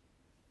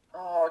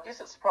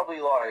guess it's probably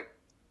like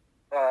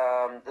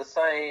the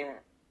same,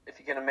 if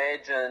you can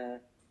imagine,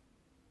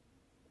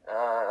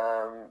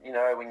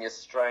 when you're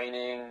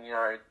straining,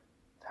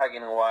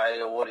 tugging away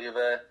or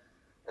whatever.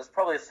 It's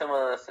probably a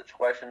similar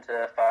situation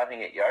to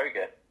farting at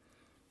yoga.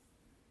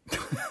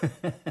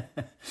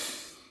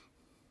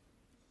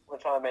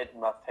 Which I imagine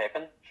must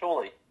happen,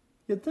 surely.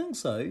 You'd think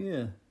so,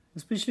 yeah.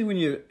 Especially when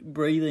you're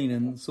breathing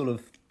and sort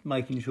of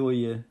making sure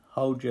you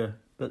hold your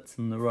bits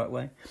in the right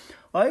way.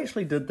 I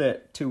actually did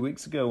that 2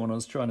 weeks ago when I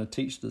was trying to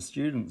teach the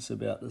students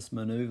about this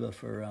manoeuvre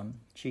for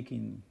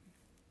checking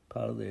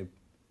part of their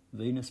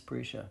venous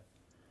pressure.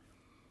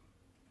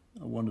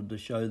 I wanted to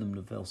show them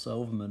the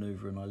Valsalva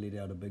manoeuvre and I let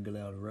out a big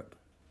loud rip.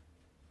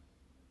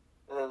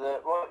 Hang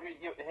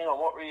on,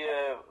 what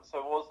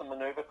was the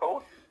manoeuvre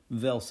called?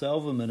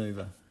 Valsalva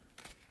manoeuvre.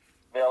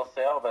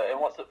 Valsalva, and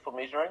what's it for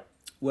measuring?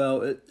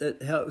 Well,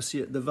 it helps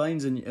you,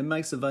 it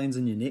makes the veins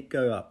in your neck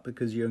go up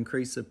because you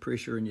increase the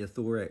pressure in your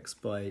thorax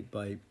by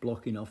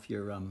blocking off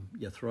your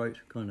throat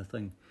kind of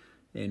thing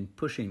and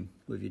pushing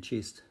with your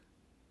chest.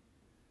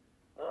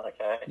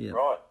 Okay, Yeah.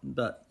 right.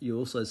 But you're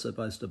also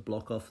supposed to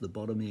block off the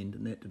bottom end,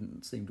 and that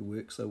didn't seem to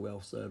work so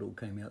well, so it all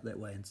came out that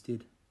way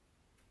instead.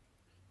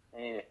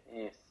 Yeah,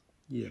 yes.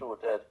 Yeah. Sure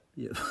did.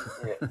 Yeah.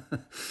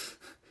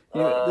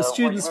 Yeah. The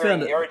students were you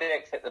found it. wearing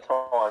Aerodex at the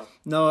time?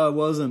 No, I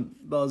wasn't.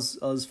 I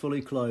was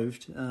fully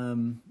clothed.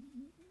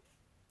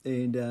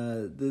 And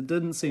there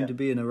didn't seem to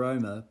be an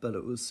aroma, but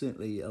it was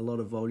certainly a lot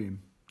of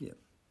volume. Yeah.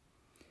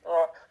 All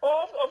right.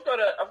 Well, I've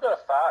got a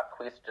fart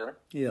question.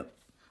 Yeah.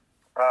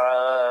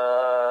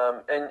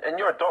 And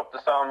you're a doctor,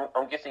 so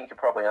I'm guessing you could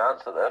probably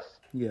answer this.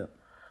 Yeah.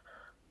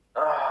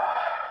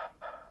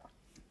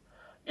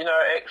 You know,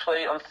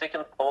 actually, on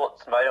second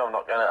thoughts, maybe I'm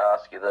not going to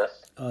ask you this.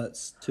 Oh,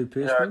 it's too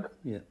personal?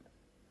 Yeah.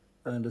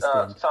 I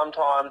understand.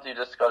 Sometimes you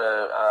just got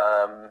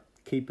to...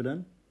 Keep it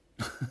in?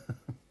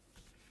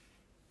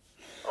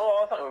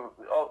 I think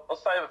I'll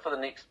save it for the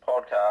next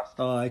podcast.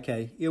 Oh,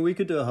 okay. Yeah, we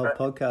could do a whole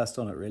podcast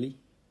on it, really.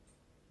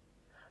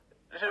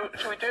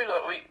 Should we do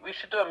that? We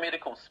should do a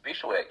medical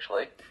special,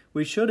 actually.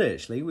 We should,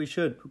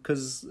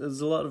 because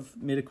there's a lot of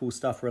medical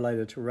stuff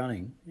related to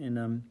running.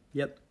 And,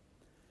 yep.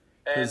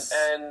 Because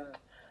you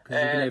can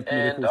have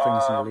medical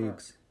things in your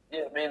legs.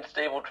 Yeah, me and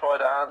Steve will try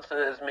to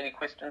answer as many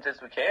questions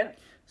as we can.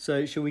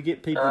 So, shall we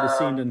get people to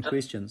send in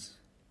questions?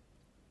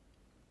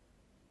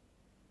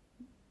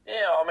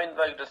 Yeah, I mean,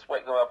 they can just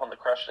whack them up on the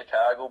Crush the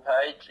Cargill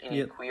page,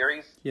 any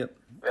queries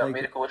about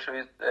medical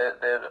issues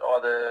that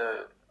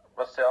either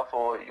myself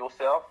or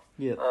yourself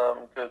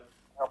could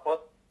help with.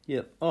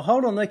 Yeah. Oh,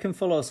 hold on, they can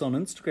follow us on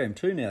Instagram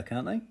too now,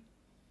 can't they?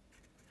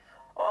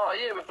 Oh,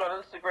 yeah, we've got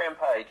an Instagram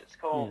page. It's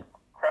called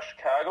Crush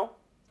Cargill.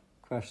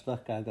 Crush the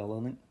Cargill,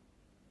 I think.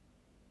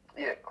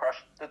 Yeah,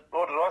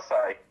 what did I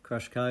say?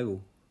 Crush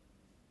Cargill.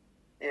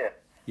 Yeah.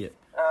 Yeah.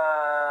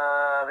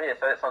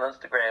 So that's on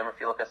Instagram if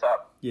you look us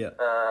up. Yeah.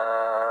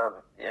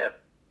 Yeah.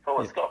 Cool.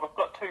 We've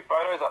got 2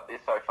 photos up there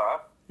so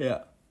far.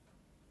 Yeah.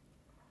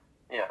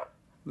 Yeah.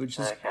 Which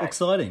is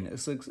exciting.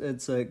 It's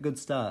a good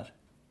start.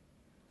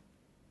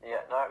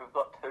 Yeah, no, we've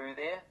got 2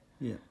 there.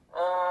 Yeah.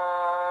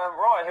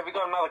 Right, have we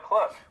got another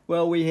clip?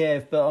 Well, we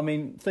have, but I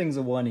mean, things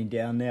are winding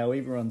down now.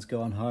 Everyone's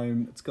gone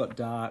home. It's got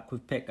dark.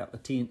 We've packed up the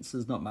tents.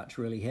 There's not much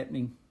really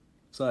happening.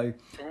 So.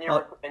 And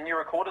you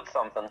recorded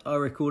something. I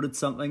recorded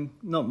something.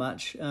 Not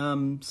much.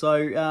 I'll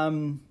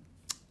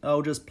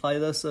just play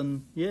this,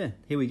 and yeah,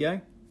 here we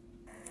go.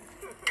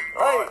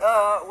 Hey,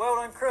 well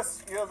done,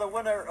 Chris. You're the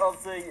winner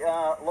of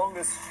the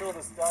longest,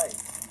 shortest day.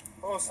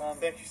 Awesome.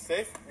 Thank you,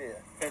 Steve. Yeah.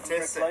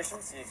 Fantastic.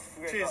 Congratulations.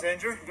 Cheers,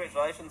 Andrew.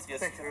 Congratulations. Yes.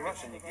 Thank you very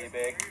much. In your gear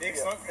bag.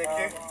 Excellent. Thank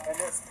you. And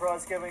that's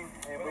prize giving,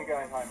 and we're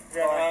going home.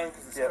 Going home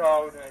because it's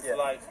cold and it's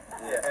late.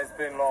 Yeah. It's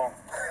been long.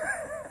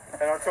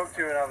 And I'll talk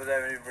to you another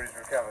day when everybody's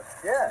recovered.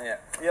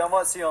 Yeah, I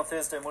might see you on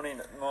Thursday morning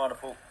at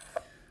Wonderful.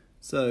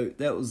 So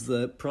that was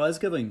the prize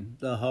giving,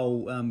 the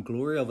whole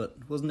glory of it.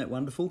 Wasn't that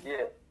wonderful?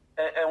 Yeah.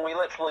 And we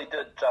literally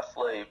did just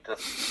leave.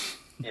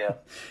 Yeah.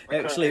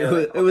 Actually,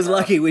 it was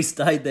lucky we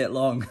stayed that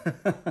long.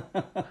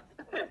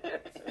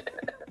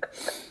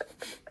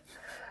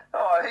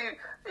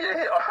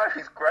 I hope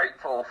he's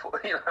grateful for,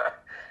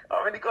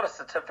 I mean, he got a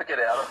certificate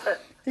out of it.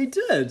 He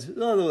did.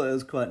 I thought it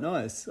was quite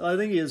nice. I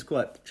think he is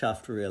quite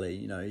chuffed, really.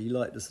 He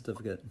liked the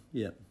certificate.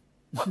 Yeah.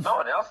 But no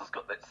one else has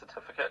got that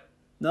certificate.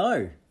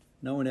 No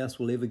one else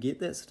will ever get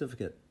that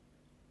certificate.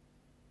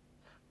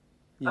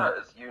 Yeah. No,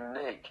 it's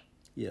unique.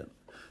 Yeah.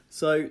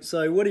 So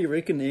what do you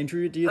reckon,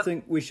 Andrew? Do you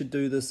think we should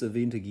do this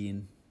event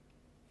again?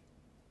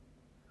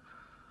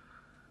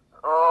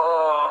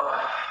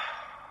 Oh,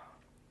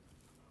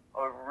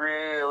 I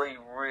really,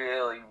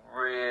 really,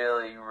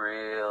 really,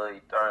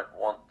 really don't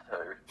want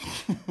to.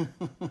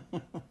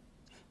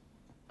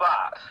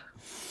 But,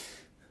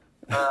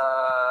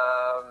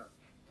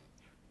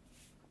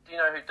 do you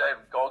know who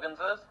David Goggins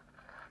is?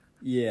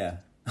 Yeah.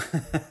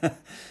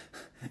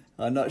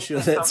 I'm not sure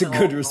that's a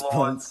good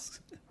response.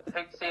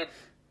 He said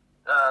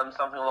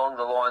something along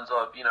the lines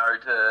of,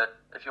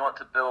 if you want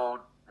to build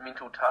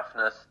mental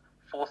toughness,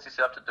 force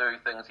yourself to do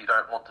things you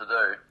don't want to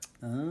do.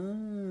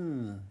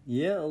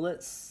 Yeah, well,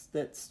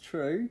 that's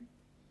true.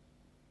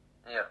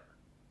 Yeah.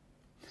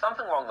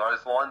 Something along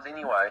those lines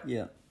anyway.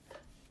 Yeah.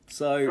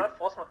 So...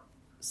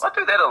 I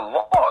do that a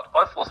lot.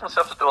 I force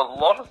myself to do a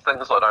lot of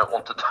things I don't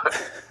want to do.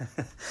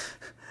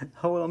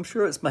 Oh, well, I'm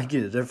sure it's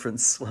making a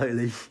difference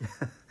slowly.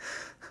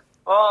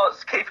 Oh,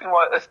 it's keeping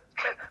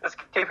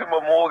my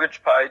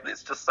mortgage paid,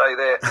 let's just say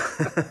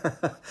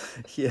that.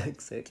 Yeah,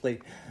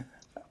 exactly.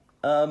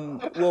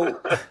 Well,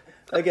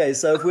 okay,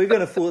 so if we're going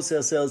to force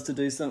ourselves to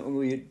do something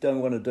we don't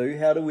want to do,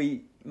 how do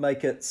we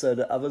make it so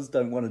that others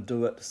don't want to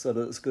do it, so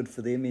that it's good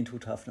for their mental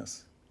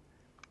toughness?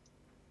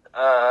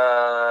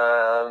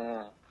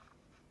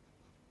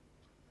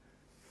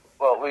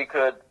 Well, we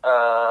could...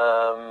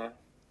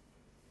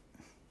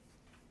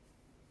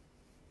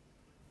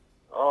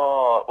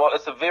 well,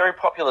 it's a very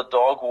popular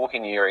dog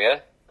walking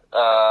area,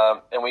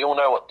 and we all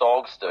know what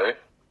dogs do.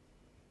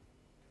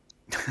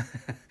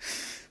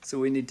 So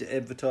we need to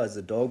advertise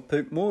the dog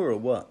poop more, or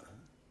what?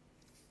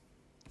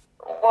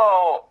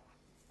 Well,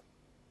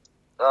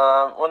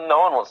 no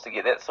one wants to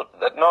get that.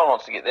 No one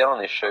wants to get that on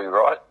their shoe,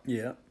 right?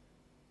 Yeah.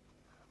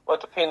 Well,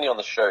 depending on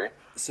the shoe.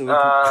 So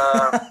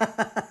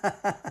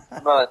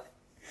but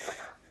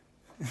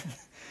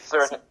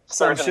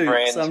certain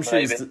brands, some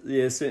maybe.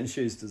 shoes, certain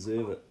shoes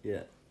deserve it.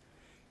 Yeah.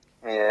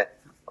 Yeah.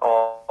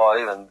 Oh,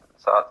 even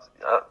so, it's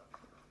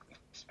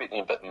expecting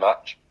a bit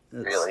much.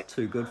 It's really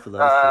too good for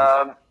those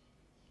shoes.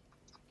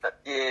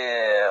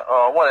 Yeah.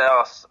 Oh, what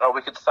else? Oh,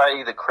 we could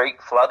say the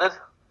creek flooded.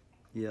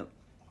 Yep.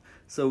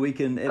 So we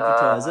can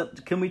advertise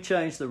it. Can we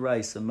change the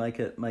race and make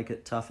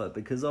it tougher?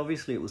 Because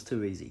obviously it was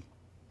too easy.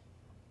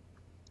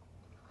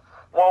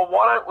 Well,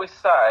 why don't we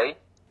say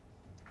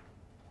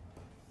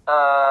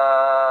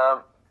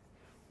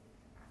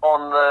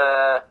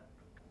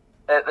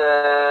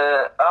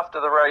after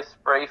the race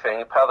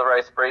briefing, part of the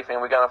race briefing,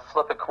 we're going to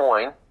flip a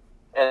coin,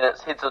 and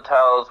it's heads or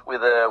tails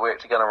whether we're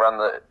actually going to run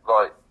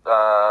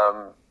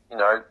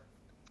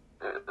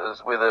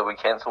whether we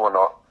cancel or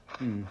not.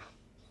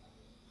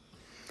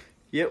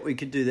 Yeah, we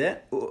could do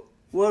that.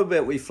 What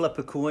about we flip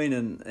a coin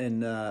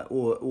and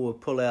or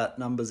pull out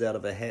numbers out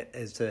of a hat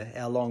as to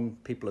how long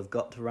people have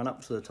got to run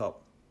up to the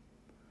top?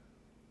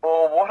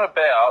 Or what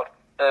about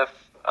if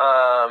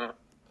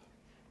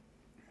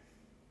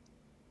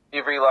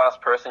every last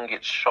person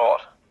gets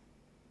shot?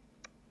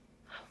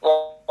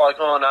 Like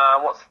on,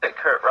 what's that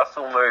Kurt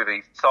Russell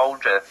movie,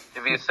 Soldier?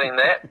 Have you seen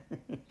that?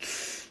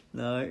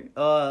 No.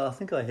 Oh, I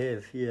think I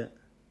have, yeah.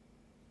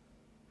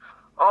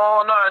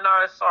 Oh,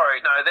 no,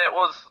 sorry. No, that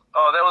was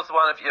the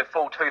one if you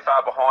fall too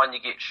far behind,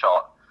 you get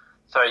shot.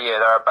 So, yeah,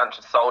 there are a bunch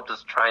of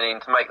soldiers training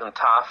to make them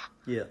tough.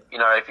 Yeah. You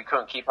know, if you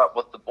couldn't keep up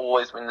with the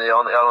boys when they're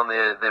out on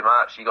their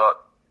march, you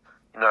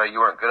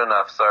weren't good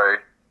enough. So,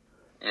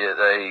 yeah,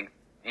 they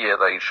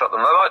shot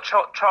them. They're like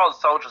child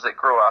soldiers that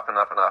grew up and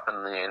up and up,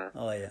 and then...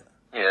 Oh, yeah.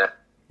 Yeah.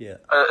 Yeah.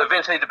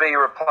 Eventually to be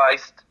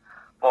replaced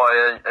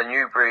by a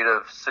new breed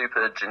of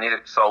super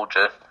genetic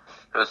soldier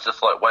who's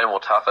just, like, way more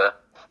tougher.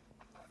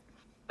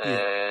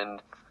 Yeah.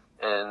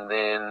 And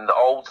then the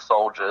old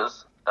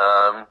soldiers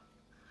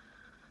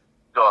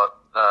got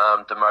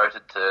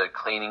demoted to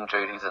cleaning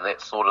duties and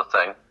that sort of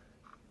thing.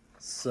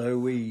 So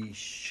we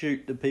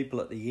shoot the people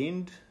at the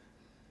end?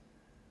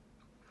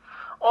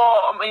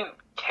 Oh, I mean,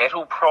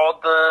 cattle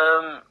prod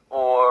them,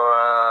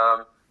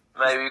 or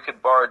maybe we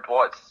could borrow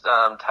Dwight's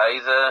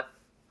taser.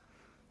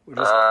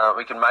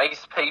 We can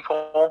mace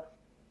people.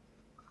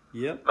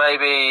 Yep.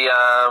 Maybe,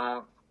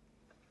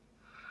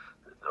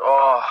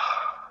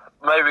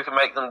 maybe we can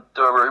make them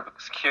do a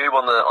Rubik's Cube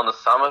on the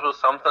summit or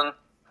something.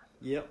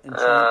 Yep, and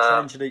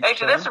change it each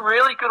actually, time. that's a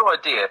really good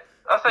idea.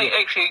 I think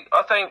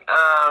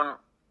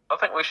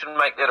we should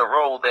make that a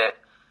rule that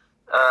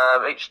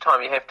each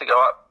time you have to go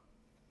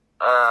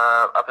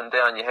up and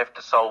down, you have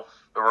to solve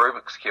a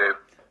Rubik's Cube.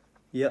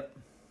 Yep.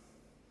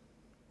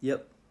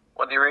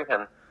 What do you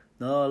reckon?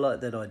 No, I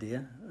like that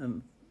idea.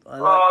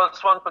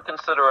 It's one for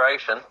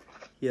consideration.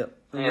 Yep.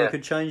 And we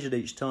could change it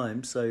each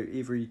time, so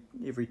every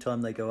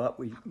time they go up,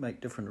 we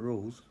make different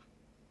rules.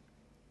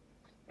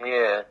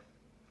 Yeah.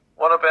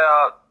 What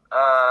about,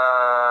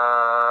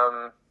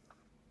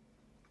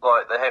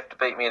 like, they have to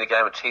beat me in a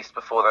game of chess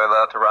before they're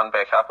allowed to run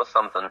back up or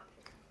something?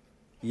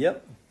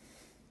 Yep.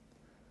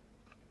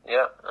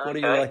 Yeah. What do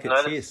you like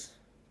at chess?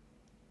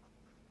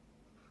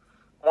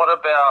 What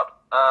about,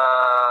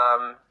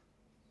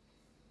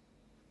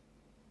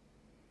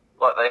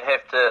 like they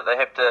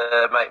have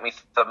to make me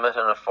submit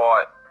in a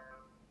fight?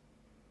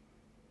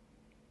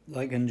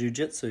 Like in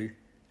jiu-jitsu?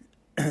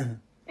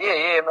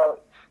 Yeah, well,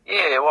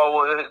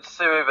 it's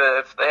whoever,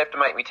 if they have to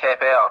make me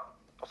tap out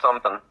or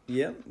something.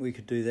 Yeah, we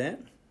could do that.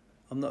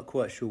 I'm not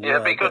quite sure why. Yeah,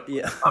 it'd be good.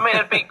 Yeah. I mean,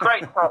 it'd be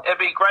great. It'd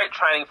be great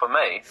training for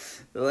me.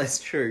 Well, that's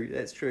true.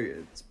 It's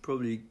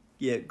probably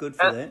good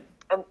for that.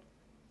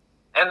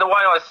 And the way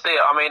I see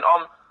it, I mean,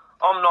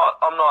 I'm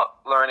not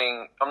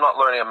learning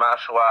a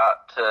martial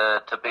art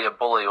to be a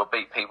bully or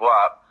beat people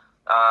up.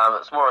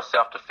 It's more a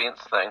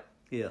self-defense thing.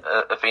 Yeah.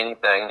 If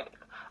anything,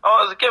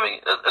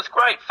 it's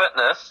great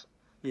fitness.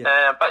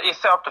 Yeah. But yeah,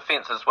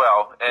 self-defense as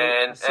well,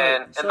 and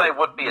they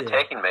would be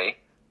attacking me.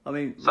 I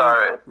mean,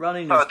 so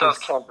running. So it does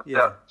count.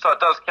 So it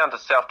does count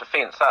as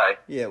self-defense, eh?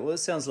 Yeah. Well, it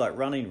sounds like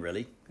running.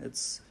 Really,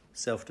 it's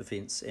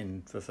self-defense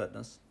and for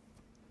fitness.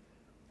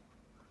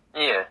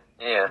 Yeah.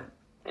 Yeah.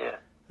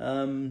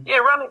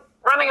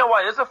 Running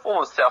away is a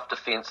form of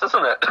self-defense,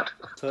 isn't it?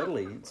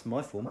 Totally, it's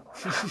my form.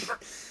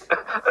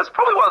 It's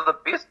probably one of the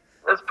best.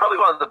 It's probably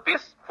one of the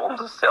best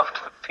forms of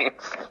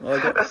self-defense.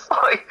 It's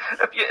like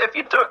if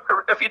you do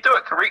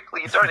it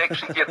correctly, you don't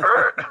actually get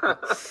hurt.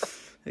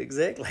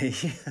 Exactly.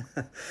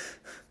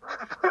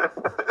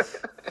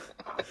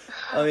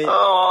 I mean.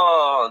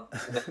 Oh.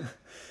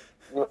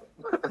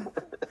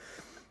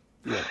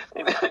 Yeah.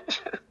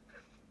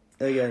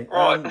 Okay.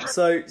 Right.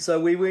 So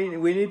we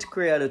need to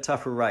create a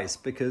tougher race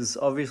because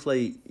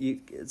obviously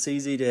it's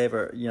easy to have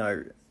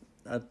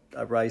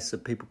a race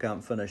that people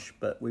can't finish,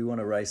 but we want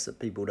a race that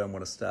people don't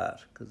want to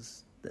start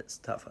because that's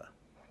tougher.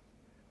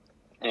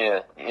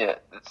 Yeah,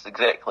 that's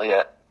exactly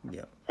it.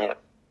 Yeah.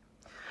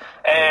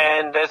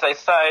 And as they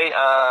say,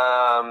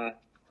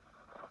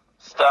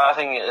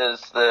 starting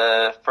is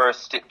the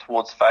first step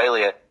towards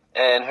failure.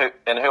 And who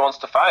wants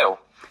to fail?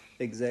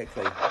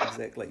 Exactly.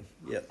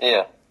 Yeah.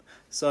 Yeah.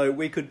 So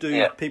we could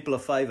do people a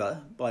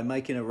favour by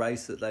making a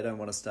race that they don't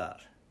want to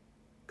start,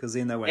 because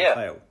then they won't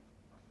fail.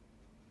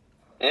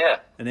 Yeah.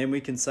 And then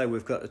we can say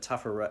we've got the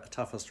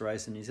toughest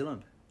race in New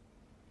Zealand.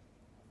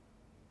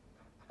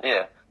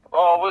 Yeah.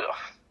 Oh,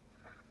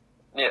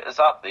 is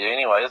up there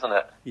anyway, isn't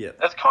it? Yeah.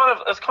 It's kind of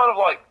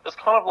like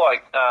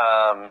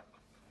a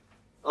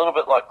little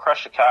bit like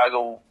Crash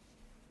Chicago,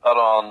 but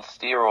on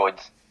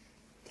steroids.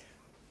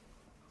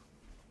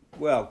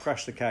 Well,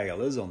 Crush the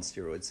Kale is on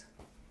steroids.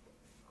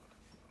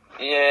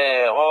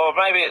 Yeah, well,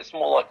 maybe it's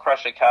more like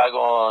Crash Chicago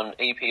on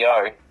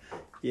EPO.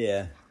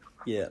 Yeah.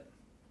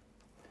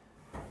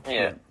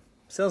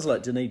 Sounds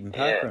like Dunedin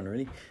Park Run,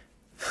 really.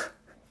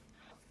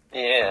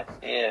 Yeah.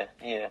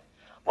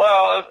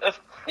 Well,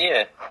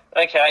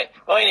 okay.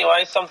 Well,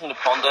 anyway, something to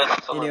ponder.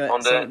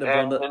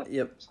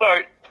 Yep.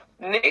 So,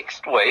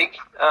 next week,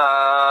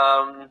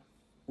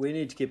 we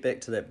need to get back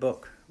to that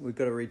book. We've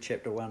got to read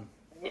chapter 1.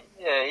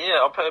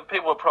 Yeah.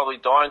 People are probably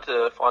dying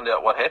to find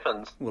out what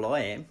happens. Well, I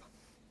am.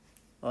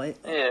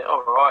 Yeah,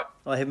 all right.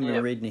 I haven't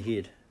been reading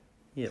ahead.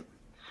 Yep.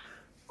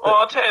 Well,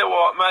 I'll tell you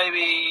what,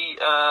 maybe...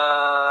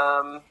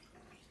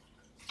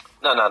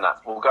 No,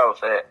 we'll go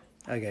with that.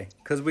 Okay,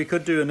 because we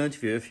could do an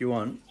interview if you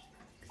want.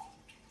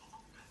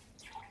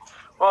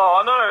 Well,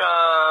 I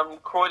know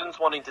Croydon's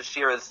wanting to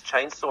share his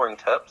chainsawing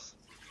tips.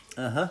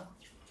 Uh-huh.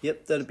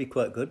 Yep, that'd be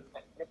quite good.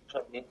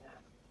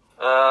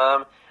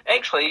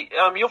 Actually,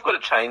 you've got a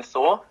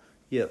chainsaw.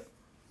 Yep.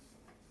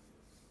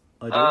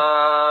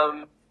 I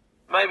do.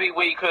 Maybe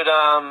we could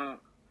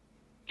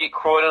get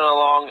Croydon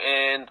along,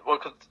 and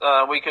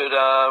we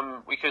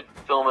could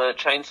film a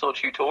chainsaw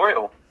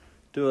tutorial.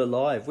 Do it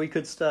live. We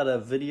could start a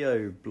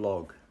video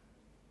blog.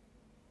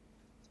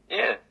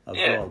 Yeah. A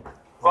vlog.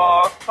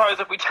 Well, I suppose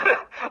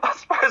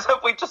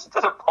if we just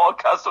did a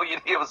podcast, all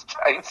you'd hear was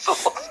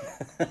chainsaws.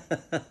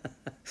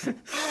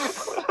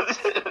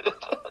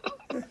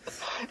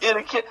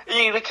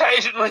 You'd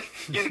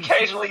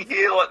occasionally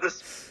hear like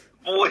this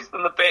voice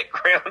in the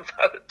background.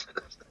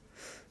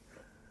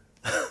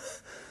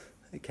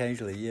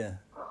 Occasionally, yeah.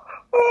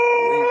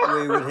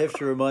 We would have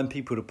to remind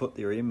people to put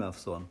their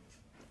earmuffs on.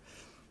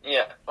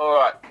 Yeah,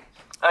 alright.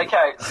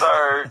 Okay,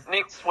 so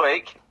next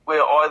week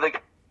we're either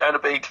going to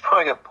be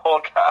doing a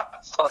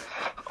podcast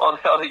on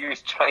how to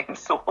use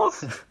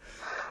chainsaws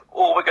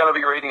or we're going to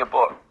be reading a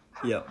book.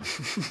 Yep.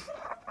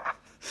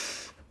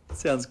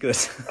 Sounds good.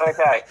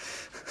 Okay.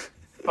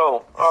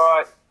 Cool.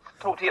 Alright.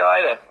 Talk to you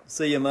later.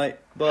 See you, mate.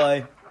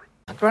 Bye.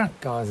 Grant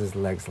Geyser's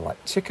legs are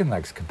like chicken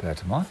legs compared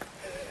to mine.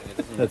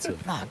 That's it.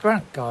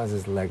 Grant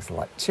Geyser's legs are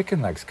like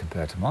chicken legs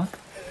compared to mine.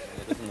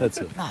 That's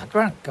it.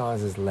 Grant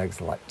Geyser's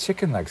legs are like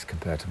chicken legs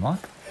compared to mine.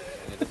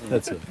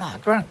 That's it.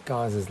 Grant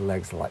Geyser's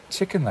legs are like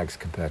chicken legs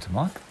compared to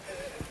mine.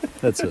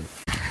 That's it.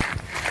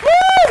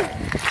 Woo!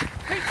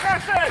 Keep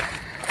pressing!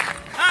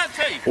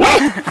 Auntie!